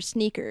girl who wears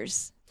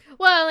sneakers.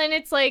 Well, and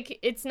it's, like,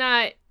 it's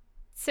not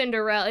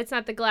Cinderella. It's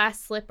not the glass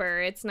slipper.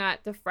 It's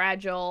not the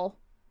fragile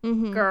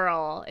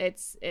girl.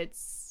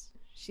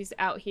 She's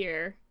out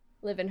here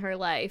living her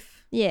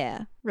life.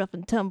 Yeah, rough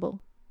and tumble.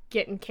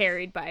 Getting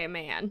carried by a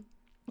man.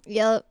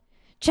 Yep.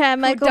 Chad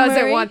Michael Who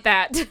doesn't Murray, want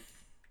that?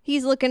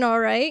 He's looking all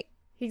right.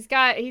 He's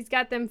got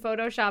them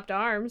photoshopped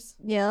arms.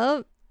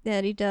 Yep.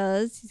 That he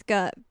does. He's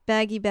got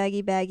baggy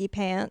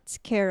pants,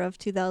 care of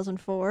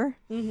 2004.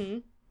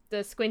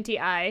 The squinty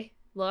eye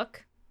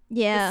look.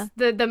 Yeah.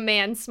 The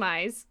man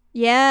smize.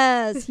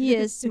 Yes, he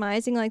is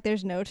smizing like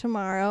there's no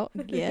tomorrow.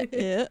 Get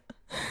it?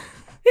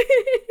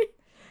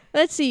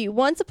 Let's see.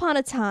 Once upon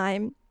a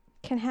time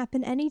can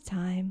happen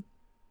anytime.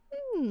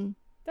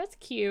 That's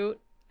cute.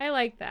 I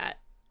like that.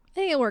 I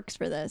think it works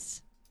for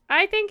this.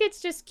 I think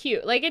it's just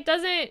cute. Like,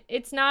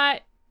 it's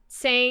not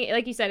saying,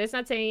 like you said, it's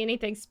not saying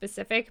anything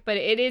specific, but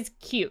it is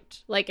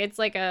cute. Like, it's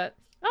like that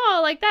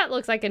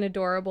looks like an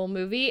adorable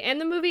movie, and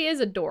the movie is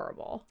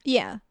adorable.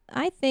 Yeah.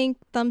 I think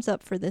thumbs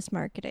up for this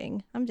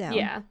marketing. I'm down.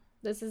 Yeah,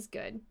 this is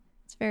good.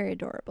 It's very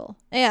adorable.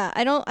 Yeah,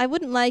 I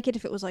wouldn't like it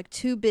if it was, like,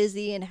 too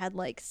busy and had,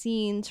 like,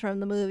 scenes from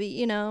the movie,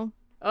 you know?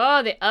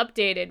 Oh, the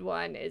updated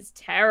one is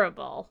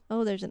terrible.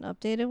 Oh, there's an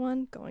updated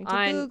one? Going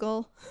to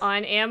Google.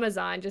 On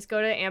Amazon. Just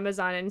go to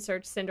Amazon and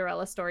search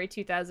Cinderella Story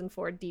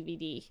 2004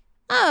 DVD.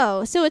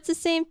 Oh, so it's the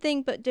same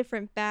thing but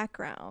different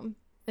background.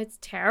 It's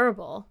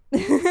terrible.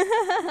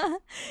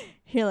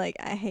 You're like,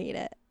 I hate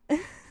it.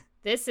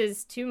 This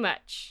is too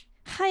much.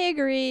 I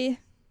agree.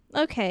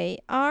 Okay,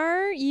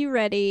 are you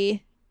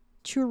ready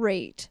to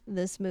rate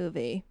this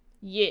movie?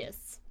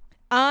 Yes.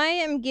 I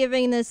am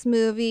giving this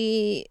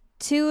movie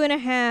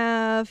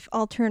 2.5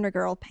 Alterna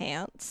Girl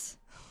pants.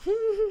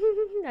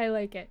 I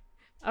like it.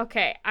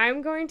 Okay,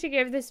 I'm going to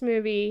give this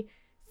movie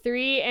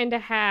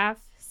 3.5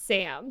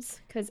 Sams,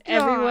 because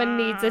everyone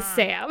needs a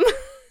Sam.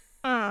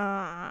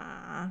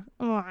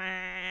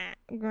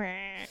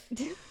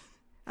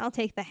 I'll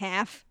take the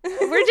half.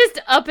 We're just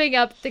upping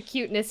up the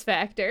cuteness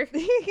factor.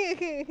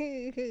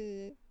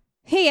 Hey,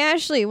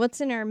 Ashley,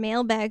 what's in our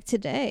mailbag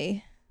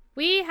today?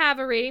 We have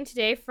a rating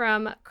today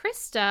from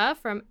Krista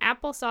from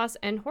Applesauce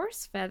and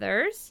Horse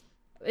Feathers.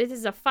 It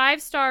is a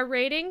 5-star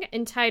rating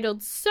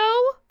entitled So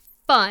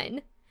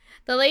Fun.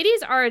 The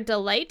ladies are a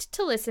delight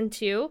to listen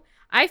to.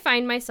 I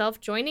find myself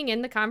joining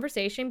in the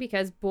conversation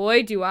because,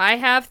 boy, do I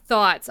have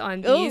thoughts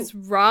on these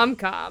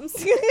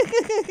rom-coms.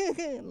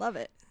 Love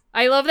it.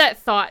 I love that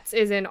thoughts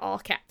is in all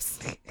caps.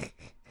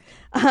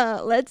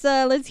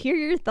 Let's hear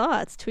your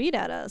thoughts. Tweet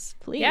at us,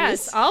 please.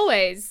 Yes,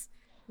 always.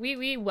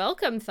 We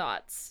welcome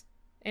thoughts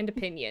and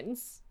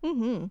opinions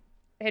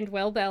and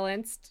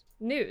well-balanced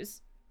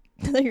news.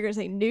 I thought you were gonna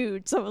say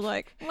nudes. I was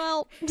like,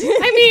 well,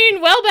 I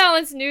mean,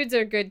 well-balanced nudes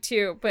are good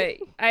too, but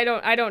I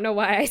don't know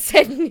why I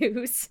said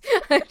news.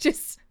 I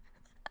just.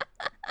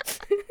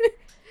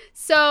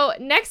 So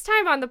next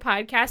time on the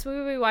podcast, we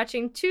will be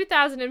watching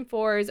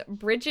 2004's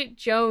Bridget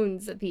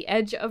Jones: The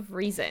Edge of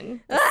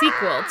Reason, the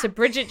sequel to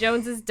Bridget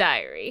Jones's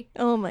Diary.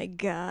 Oh my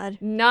god.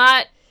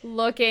 Not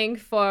looking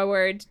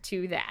forward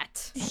to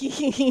that.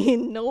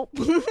 Nope.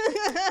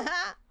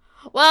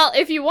 Well,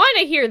 if you want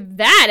to hear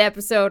that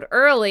episode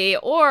early,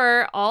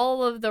 or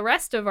all of the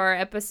rest of our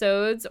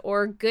episodes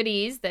or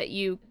goodies that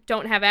you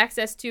don't have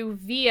access to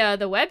via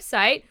the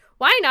website,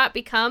 why not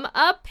become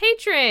a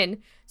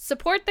patron?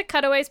 Support the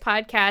Cutaways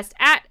podcast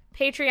at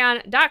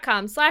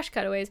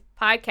patreon.com/Cutaways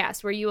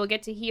podcast, where you will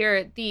get to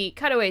hear the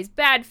Cutaways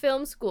Bad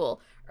Film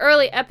School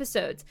early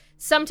episodes,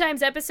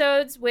 sometimes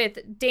episodes with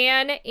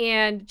Dan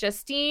and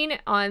Justine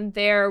on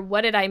their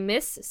What Did I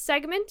Miss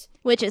segment.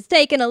 Which is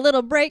taking a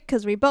little break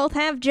because we both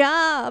have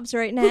jobs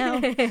right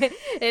now.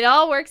 It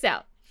all works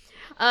out.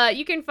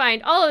 You can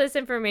find all of this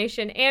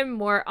information and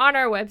more on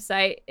our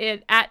website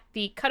at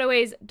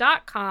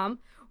thecutaways.com,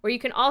 where you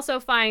can also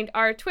find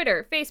our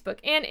Twitter, Facebook,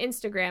 and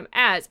Instagram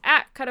as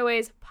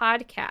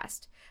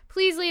 @CutawaysPodcast.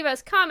 Please leave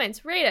us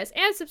comments, rate us,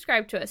 and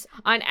subscribe to us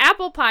on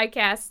Apple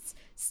Podcasts,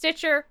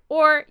 Stitcher,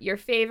 or your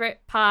favorite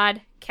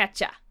pod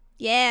catcher.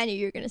 Yeah, I knew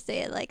you were going to say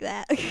it like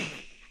that.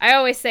 I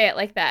always say it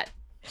like that.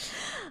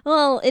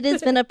 Well, it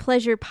has been a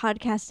pleasure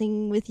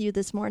podcasting with you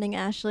this morning,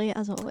 Ashley,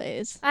 as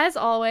always. As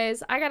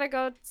always, I gotta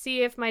go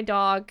see if my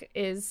dog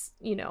is,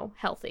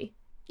 healthy.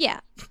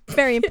 Yeah,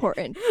 very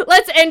important.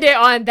 Let's end it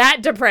on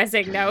that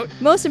depressing note.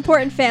 Most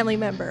important family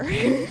member.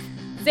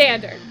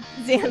 Xander.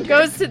 Xander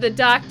goes to the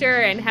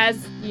doctor and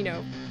has,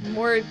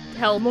 more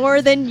health.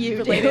 More than you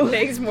related do.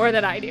 things, more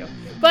than I do.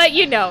 But,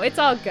 it's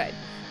all good.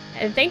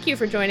 And thank you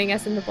for joining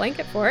us in the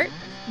Blanket Fort.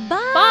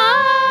 Bye.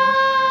 Bye.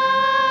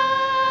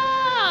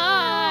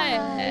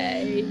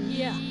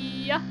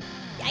 Yeah.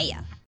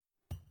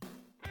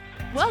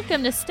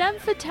 Welcome to STEM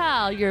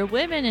Fatale, your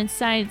Women in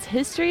Science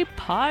History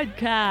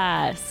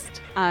podcast.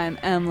 I'm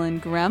Emlyn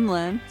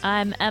Gremlin.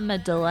 I'm Emma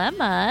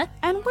Dilemma.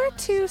 And we're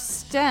two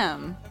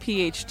STEM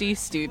PhD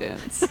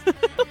students.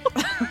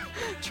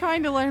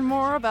 Trying to learn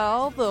more about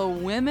all the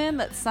women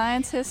that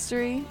science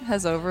history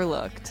has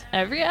overlooked.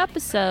 Every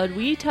episode,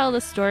 we tell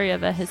the story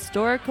of a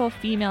historical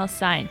female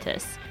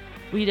scientist.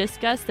 We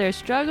discuss their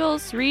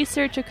struggles,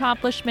 research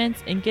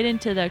accomplishments, and get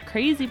into the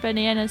crazy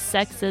bananas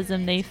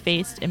sexism they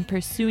faced in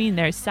pursuing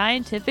their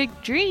scientific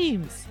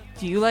dreams.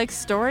 Do you like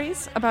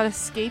stories about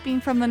escaping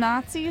from the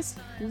Nazis?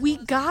 We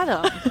got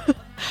them.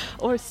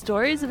 Or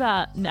stories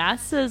about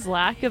NASA's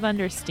lack of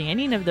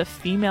understanding of the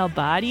female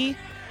body?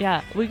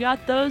 Yeah, we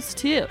got those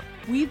too.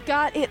 We've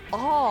got it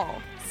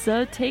all.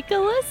 So take a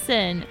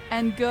listen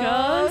and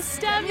go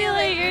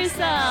stimulate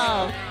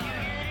yourself.